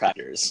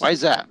chiropractors. Why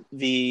is that?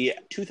 The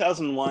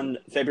 2001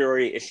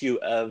 February issue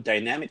of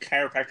Dynamic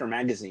Chiropractor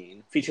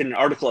magazine featured an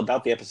article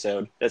about the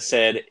episode that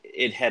said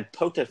it had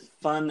poked a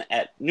fun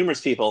at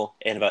numerous people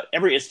and about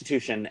every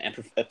institution and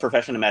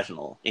profession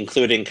imaginable,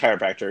 including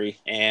chiropractic.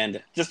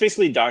 And just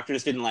basically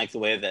doctors didn't like the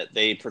way that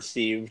they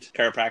perceived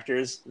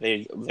chiropractors.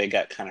 They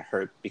got kind of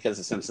hurt because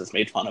the Simpsons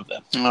made fun of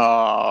them.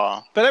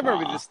 Oh, but I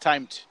remember this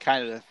time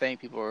kind of the thing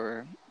people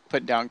were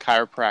putting down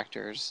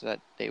chiropractors that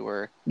they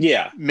were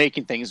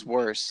making things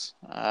worse.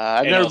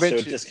 I've and never also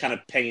been to. just kind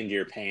of paying to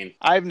your pain.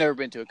 I've never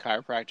been to a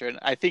chiropractor, and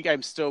I think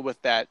I'm still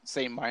with that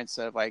same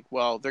mindset of like,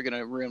 well, they're going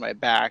to ruin my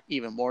back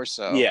even more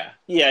so. Yeah.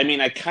 I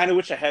mean, I kind of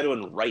wish I had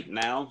one right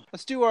now.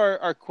 Let's do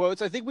our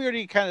quotes. I think we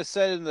already kind of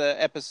said in the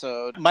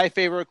episode. My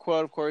favorite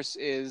quote, of course,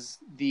 is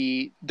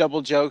the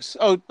double jokes.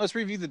 Oh, let's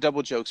review the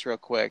double jokes real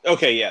quick.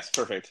 Okay, yes,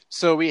 perfect.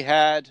 So we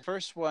had,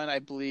 first one, I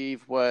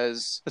believe,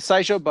 was the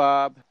Sideshow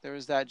Bob. There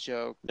was that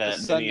joke. Then The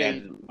Sunday. you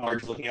had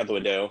Marge looking out the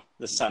window,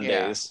 the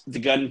Sundays, the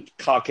gun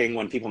cocking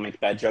when people make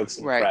bad jokes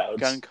in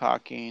crowds. Gun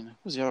cocking. What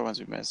was the other ones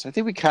we missed? I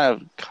think we kind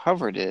of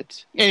covered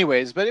it.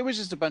 Anyways, but it was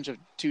just a bunch of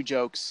 2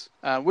 jokes,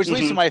 which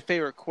leads to my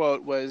favorite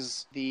quote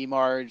was the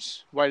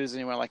Marge, why does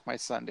anyone like my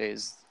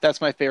Sundays? That's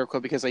my favorite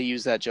quote because I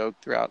use that joke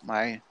throughout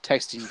my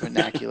texting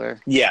vernacular.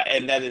 Yeah,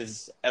 and that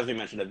is, as we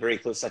mentioned, a very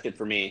close second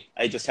for me.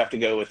 I just have to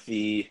go with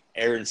the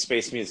Air and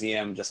Space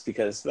Museum just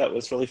because that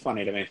was really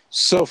funny to me.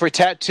 So for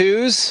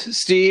tattoos,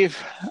 Steve,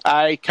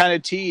 I kind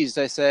of teased.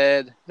 I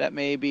said that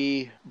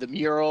maybe the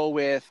mural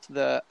with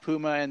the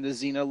Puma and the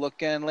Xena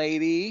looking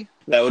lady.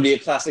 That would be a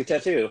classic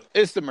tattoo.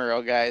 It's the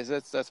mural, guys.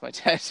 That's my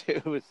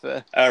tattoo with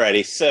the.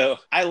 Alrighty, so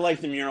I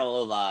like the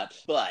mural a lot,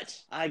 but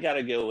I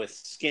gotta go with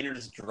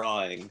Skinner's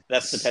drawing.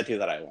 That's the tattoo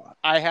that I want.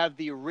 I have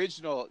the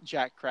original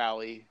Jack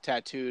Crowley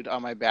tattooed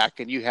on my back,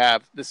 and you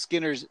have the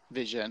Skinner's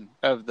vision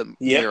of the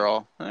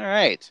mural. All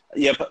right.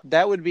 Yep.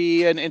 That would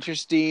be an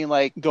interesting,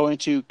 like, going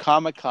to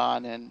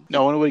Comic-Con and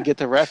no one would get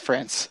the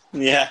reference.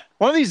 Yeah.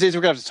 One of these days,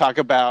 we're going to have to talk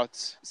about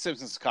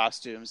Simpsons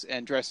costumes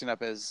and dressing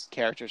up as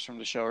characters from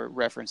the show or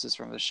references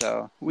from the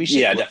show. We should,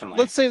 Yeah, definitely.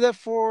 Let's save that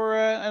for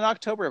an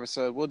October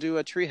episode. We'll do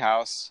a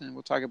treehouse, and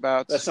we'll talk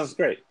about... That sounds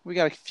great. We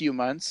got a few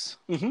months,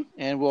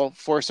 and we'll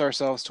force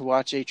ourselves to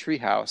watch a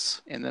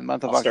treehouse in the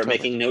month of October. I'll start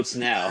making notes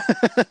now.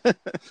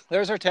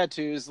 There's our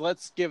tattoos.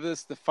 Let's give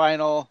this the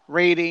final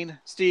rating.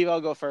 Steve, I'll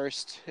go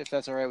first, if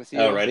that's all right with you.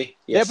 Alrighty.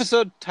 The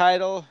episode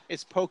title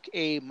is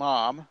Pokey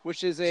Mom,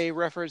 which is a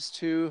reference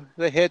to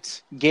the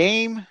hit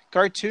game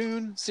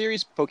cartoon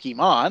series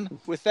Pokemon.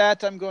 With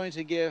that, I'm going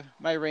to give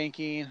my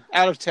ranking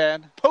out of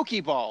 10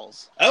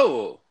 Pokeballs.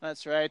 Oh!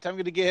 That's right. I'm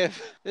going to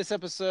give this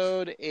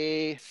episode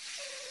a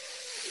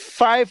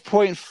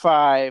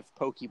 5.5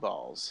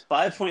 Pokeballs.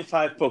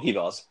 5.5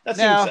 Pokeballs. That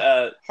Now-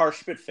 seems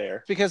harsh but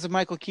fair. Because of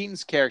Michael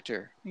Keaton's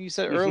character. You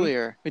said Mhm.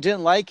 earlier we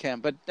didn't like him,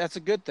 but that's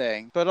a good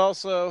thing. But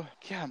also,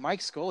 yeah,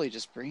 Mike Scully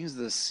just brings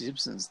the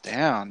Simpsons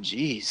down.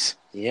 Jeez.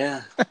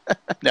 Yeah.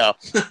 No.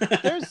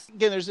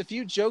 There's a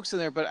few jokes in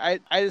there, but I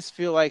just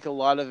feel like a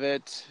lot of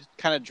it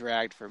kind of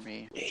dragged for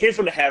me. Here's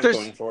what it has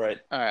going for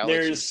it. All right, I'll let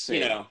you There's,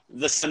 say it.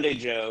 the Sunday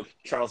joke,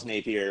 Charles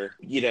Napier,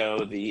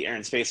 the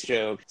Aaron Space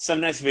joke,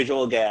 some nice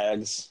visual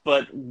gags,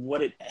 but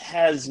what it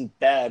has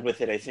bad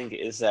with it, I think,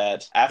 is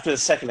that after the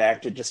second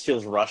act, it just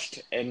feels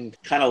rushed and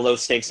kind of low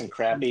stakes and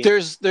crappy.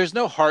 There's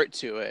no heart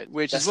to it,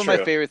 which That's is one of my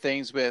true. favorite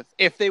things with,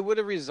 if they would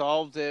have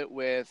resolved it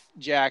with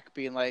Jack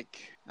being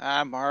like,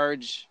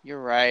 Marge,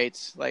 you're right.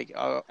 Like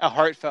a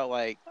heartfelt,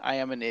 like, I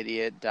am an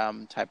idiot,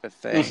 dumb type of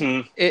thing.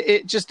 Mhm.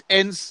 It just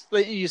ends,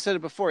 like you said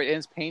it before, it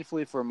ends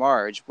painfully for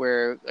Marge,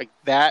 where like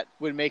that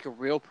would make a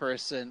real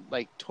person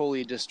like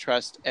totally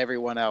distrust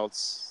everyone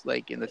else,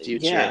 like in the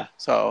future. Yeah.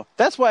 So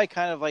that's why I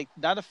kind of like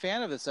not a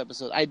fan of this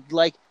episode. I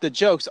like the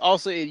jokes.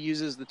 Also, it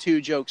uses the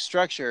 2-joke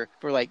structure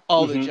for like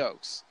all the Mhm.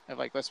 jokes. Of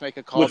like, let's make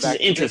a Which is callback.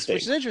 interesting.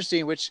 Which is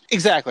interesting.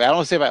 Exactly. I don't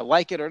want to say if I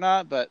like it or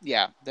not, but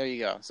yeah, there you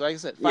go. So like I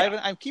said,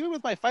 I'm keeping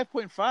with my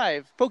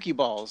 5.5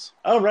 Pokeballs.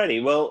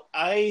 Alrighty, well,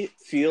 I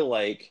feel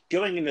like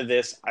going into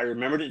this, I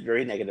remembered it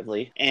very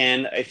negatively,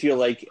 and I feel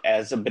like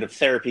as a bit of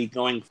therapy,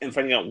 going and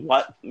finding out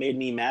what made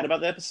me mad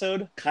about the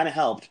episode kind of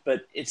helped,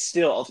 but it's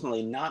still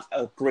ultimately not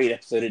a great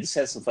episode. It just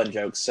has some fun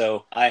jokes,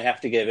 so I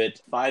have to give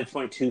it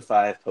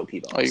 5.25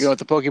 Pokeballs. Oh, you're going with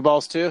the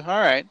Pokeballs too? All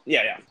right.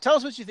 Yeah. Tell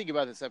us what you think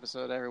about this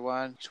episode,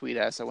 everyone. Tweet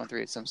us at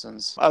 138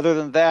 Simpsons. Other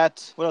than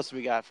that, what else do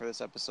we got for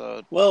this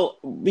episode? Well,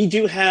 we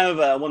do have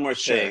one more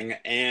Sure. thing,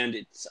 and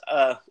it's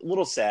a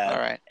little sad, All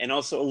right. and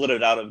also a little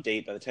bit out of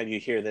date by the time you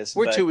hear this.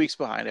 We're but 2 weeks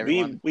behind,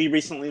 everyone. We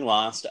recently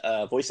lost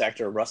voice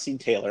actor Russie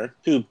Taylor,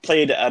 who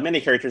played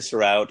many characters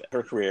throughout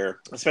her career,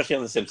 especially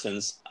on The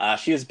Simpsons.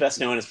 She is best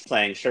known as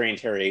playing Sherry and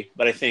Terry,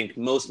 but I think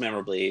most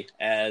memorably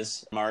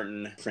as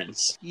Martin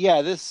Prince.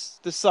 Yeah, this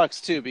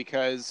sucks too,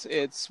 because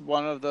it's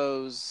one of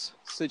those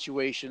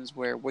situations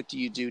where what do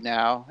you do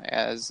now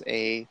as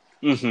a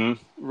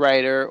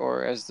writer,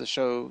 or as the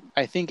show,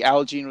 I think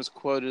Al Jean was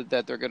quoted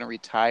that they're going to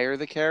retire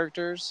the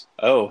characters.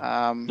 Oh,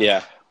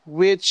 yeah.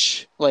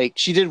 Which, like,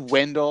 she did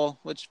Wendell,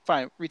 which,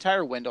 fine,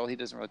 retire Wendell, he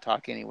doesn't really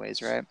talk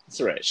anyways, right?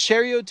 That's right.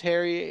 Sherry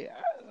O'Terry,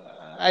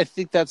 I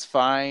think that's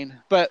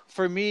fine. But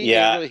for me,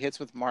 Yeah. it really hits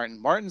with Martin.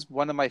 Martin's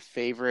one of my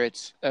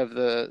favorites of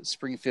the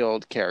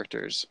Springfield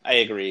characters. I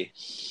agree.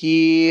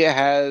 He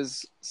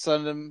has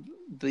some of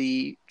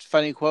the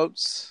funny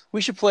quotes.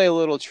 We should play a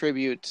little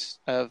tribute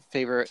of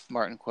favorite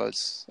Martin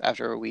quotes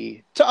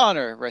to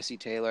honor Russie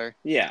Taylor.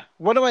 Yeah.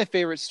 One of my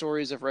favorite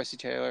stories of Russie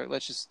Taylor,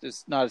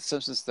 it's not a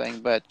Simpsons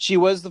thing, but she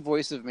was the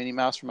voice of Minnie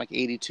Mouse from like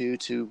 82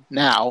 to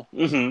now.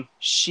 Mm-hmm.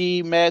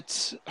 She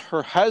met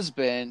her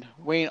husband,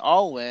 Wayne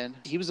Allwyn.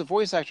 He was a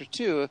voice actor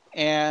too.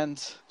 And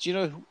do you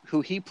know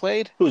who he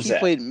played? Who's he that?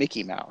 played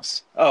Mickey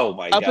Mouse. Oh,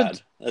 my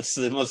God. That's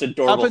the most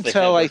adorable Up thing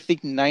until ever. I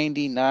think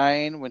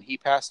 99, when he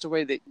passed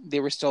away, they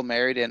were still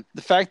married. And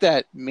the fact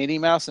that Minnie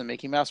Mouse and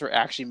Mickey Mouse were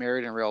actually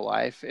married in real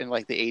life in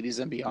like the 80s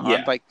and beyond,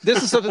 Yeah. like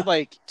this is something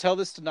like, tell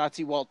this to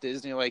Nazi Walt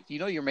Disney, like,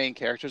 your main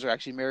characters are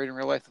actually married in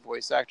real life, the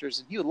voice actors,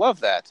 and you would love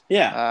that.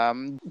 Yeah.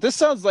 This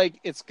sounds like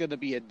it's going to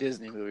be a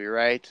Disney movie,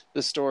 right?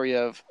 The story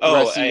of Oh,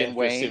 Russie I and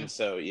Wayne. assume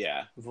so,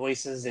 yeah.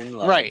 Voices in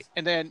Love. Right.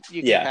 And then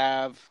you can Yeah.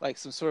 have like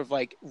some sort of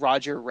like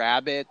Roger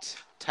Rabbit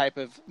type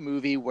of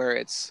movie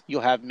where you'll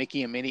have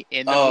Mickey and Minnie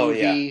in the movie,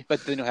 yeah.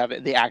 but then you'll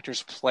have the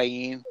actors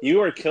playing. You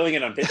are killing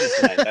it on pitches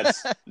tonight.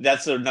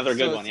 That's another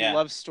good So one, it's yeah. a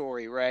love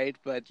story, right?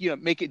 But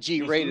make it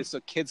G-rated so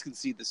kids can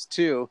see this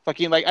too.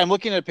 Fucking, like, I'm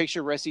looking at a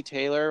picture of Russie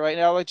Taylor right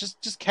now. Like,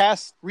 just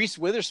cast Reese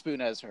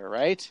Witherspoon as her,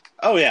 right?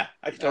 Oh yeah,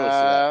 I can totally see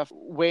that.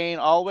 Wayne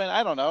Allwyn,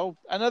 I don't know,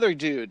 another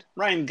dude.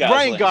 Ryan Gosling.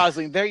 Ryan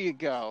Gosling. There you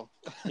go.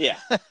 Yeah.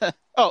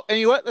 Oh, and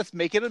you know what? Let's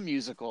make it a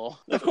musical.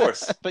 Of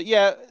course. But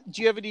yeah,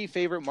 do you have any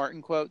favorite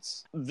Martin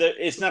quotes?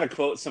 It's not a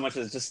quote so much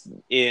as just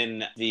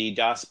in the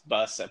Das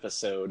Bus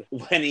episode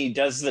when he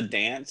does the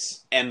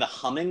dance and the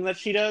humming that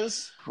she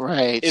does.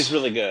 Right. Is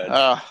really good.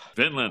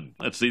 Finland,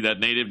 let's see that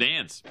native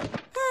dance.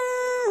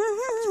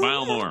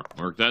 Smile more.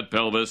 Work that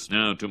pelvis.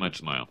 No, too much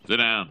smile. Sit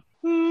down.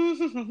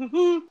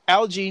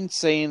 Al Jean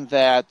saying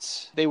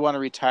that they want to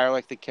retire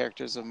like the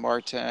characters of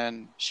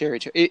Martin, Sherry,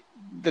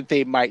 that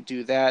they might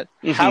do that.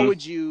 Mhm. How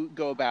would you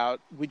go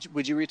about?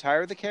 Would you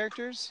retire the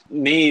characters?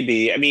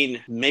 Maybe. I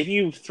mean, maybe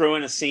you throw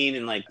in a scene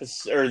in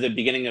the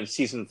beginning of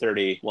season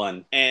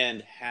 31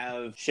 and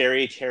have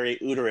Sherry, Terry,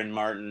 Uter, and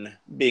Martin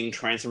being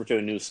transferred to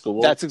a new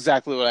school. That's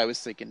exactly what I was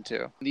thinking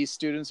too. These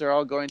students are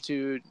all going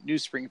to New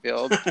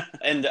Springfield.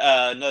 And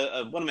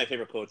one of my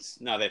favorite quotes,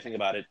 now that I think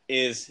about it,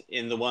 is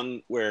in the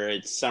one where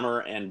it's summer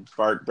and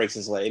Bart breaks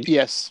his leg.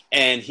 Yes.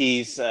 And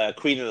he's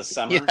Queen of the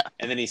Summer, Yeah.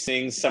 and then he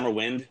sings Summer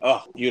Wind.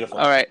 Oh, beautiful.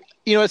 All right.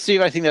 You know what,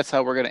 Steve? I think that's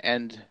how we're going to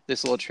end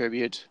this little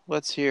tribute.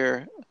 Let's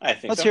hear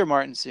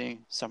Martin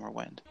sing Summer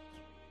Wind.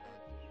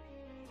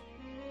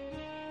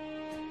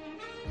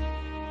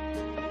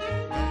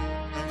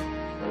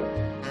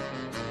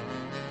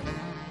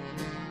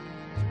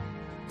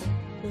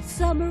 The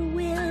summer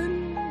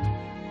wind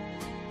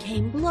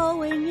came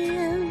blowing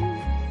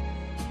in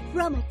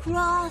from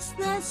across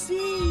the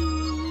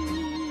sea.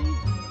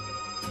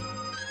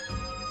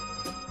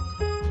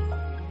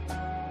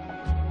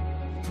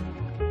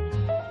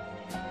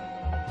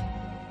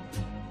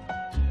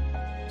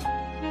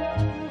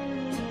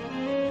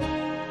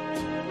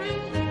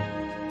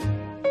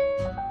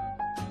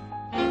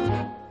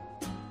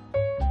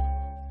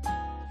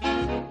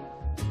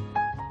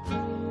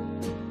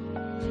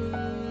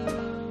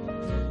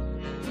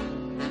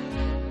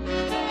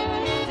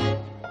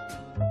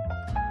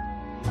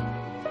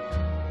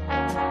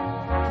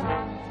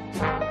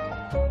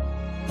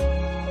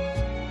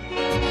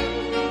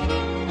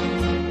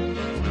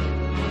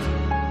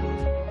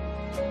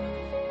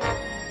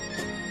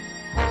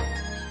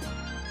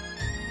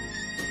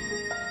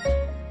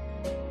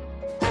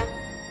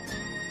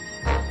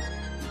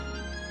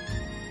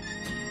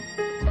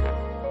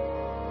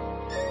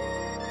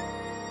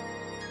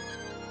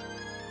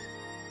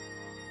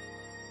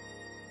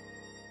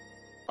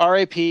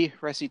 R.I.P.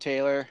 Rusty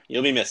Taylor.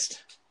 You'll be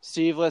missed.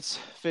 Steve, let's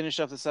finish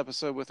up this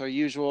episode with our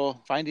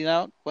usual finding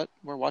out what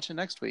we're watching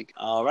next week.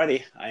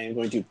 Alrighty, I am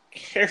going to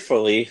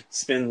carefully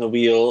spin the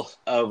wheel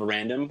of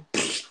random.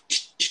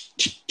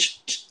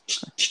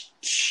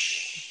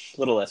 A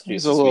little less juice.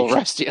 He's a little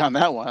rusty on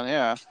that one,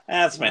 yeah.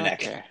 That's my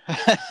neck.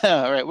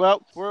 All right,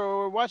 well,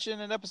 we're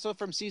watching an episode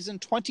from season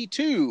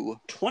 22.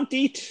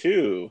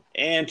 22.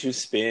 And to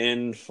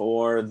spin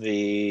for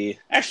the...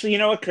 Actually, you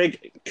know what,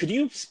 Craig? Could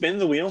you spin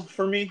the wheel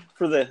for me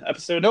for the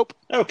episode? Nope.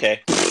 Okay.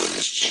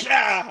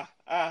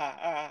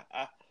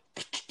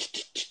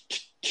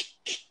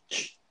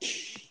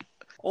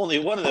 Only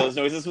one of those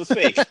noises was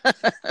fake.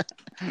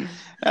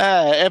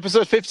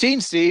 Episode 15,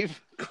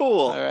 Steve.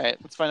 Cool. All right,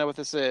 let's find out what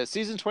this is.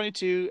 Season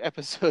 22,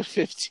 episode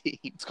 15.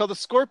 It's called The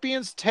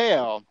Scorpion's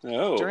Tail.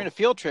 Oh. During a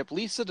field trip,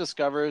 Lisa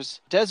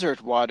discovers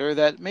desert water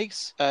that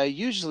makes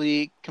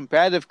usually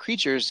combative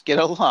creatures get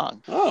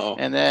along. Oh.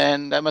 And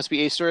then that must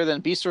be A story.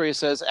 Then B story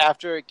says,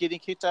 after getting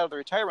kicked out of the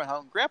retirement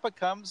home, Grandpa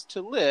comes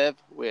to live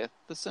with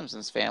the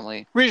Simpsons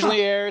family.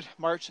 Originally aired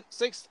March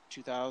 6th,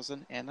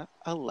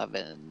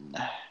 2011.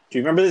 Do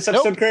you remember this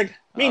episode, Nope. Craig?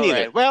 Me All neither.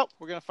 right. Well,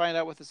 we're going to find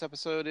out what this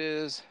episode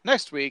is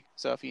next week.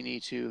 So if you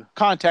need to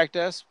contact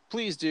us,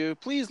 please do.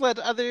 Please let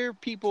other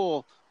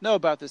people know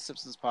about this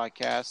Simpsons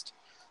podcast.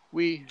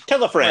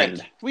 Tell a friend.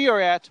 Right, we are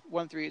at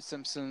 138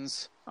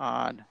 Simpsons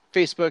on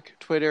Facebook,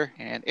 Twitter,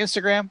 and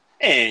Instagram.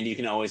 And you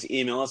can always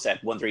email us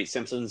at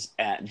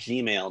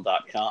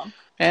 138simpsons@gmail.com.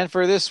 And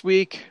for this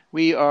week,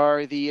 we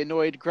are the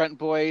Annoyed Grunt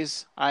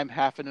Boys. I'm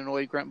half an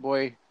Annoyed Grunt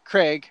Boy,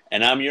 Craig.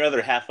 And I'm your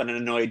other half an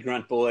annoyed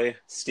grunt boy,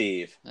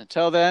 Steve.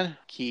 Until then,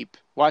 keep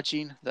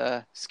watching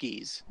the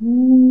skis.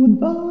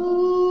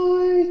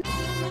 Goodbye.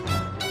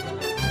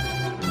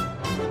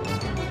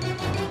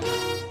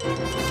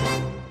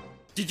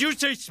 Did you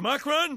say Smuck Run?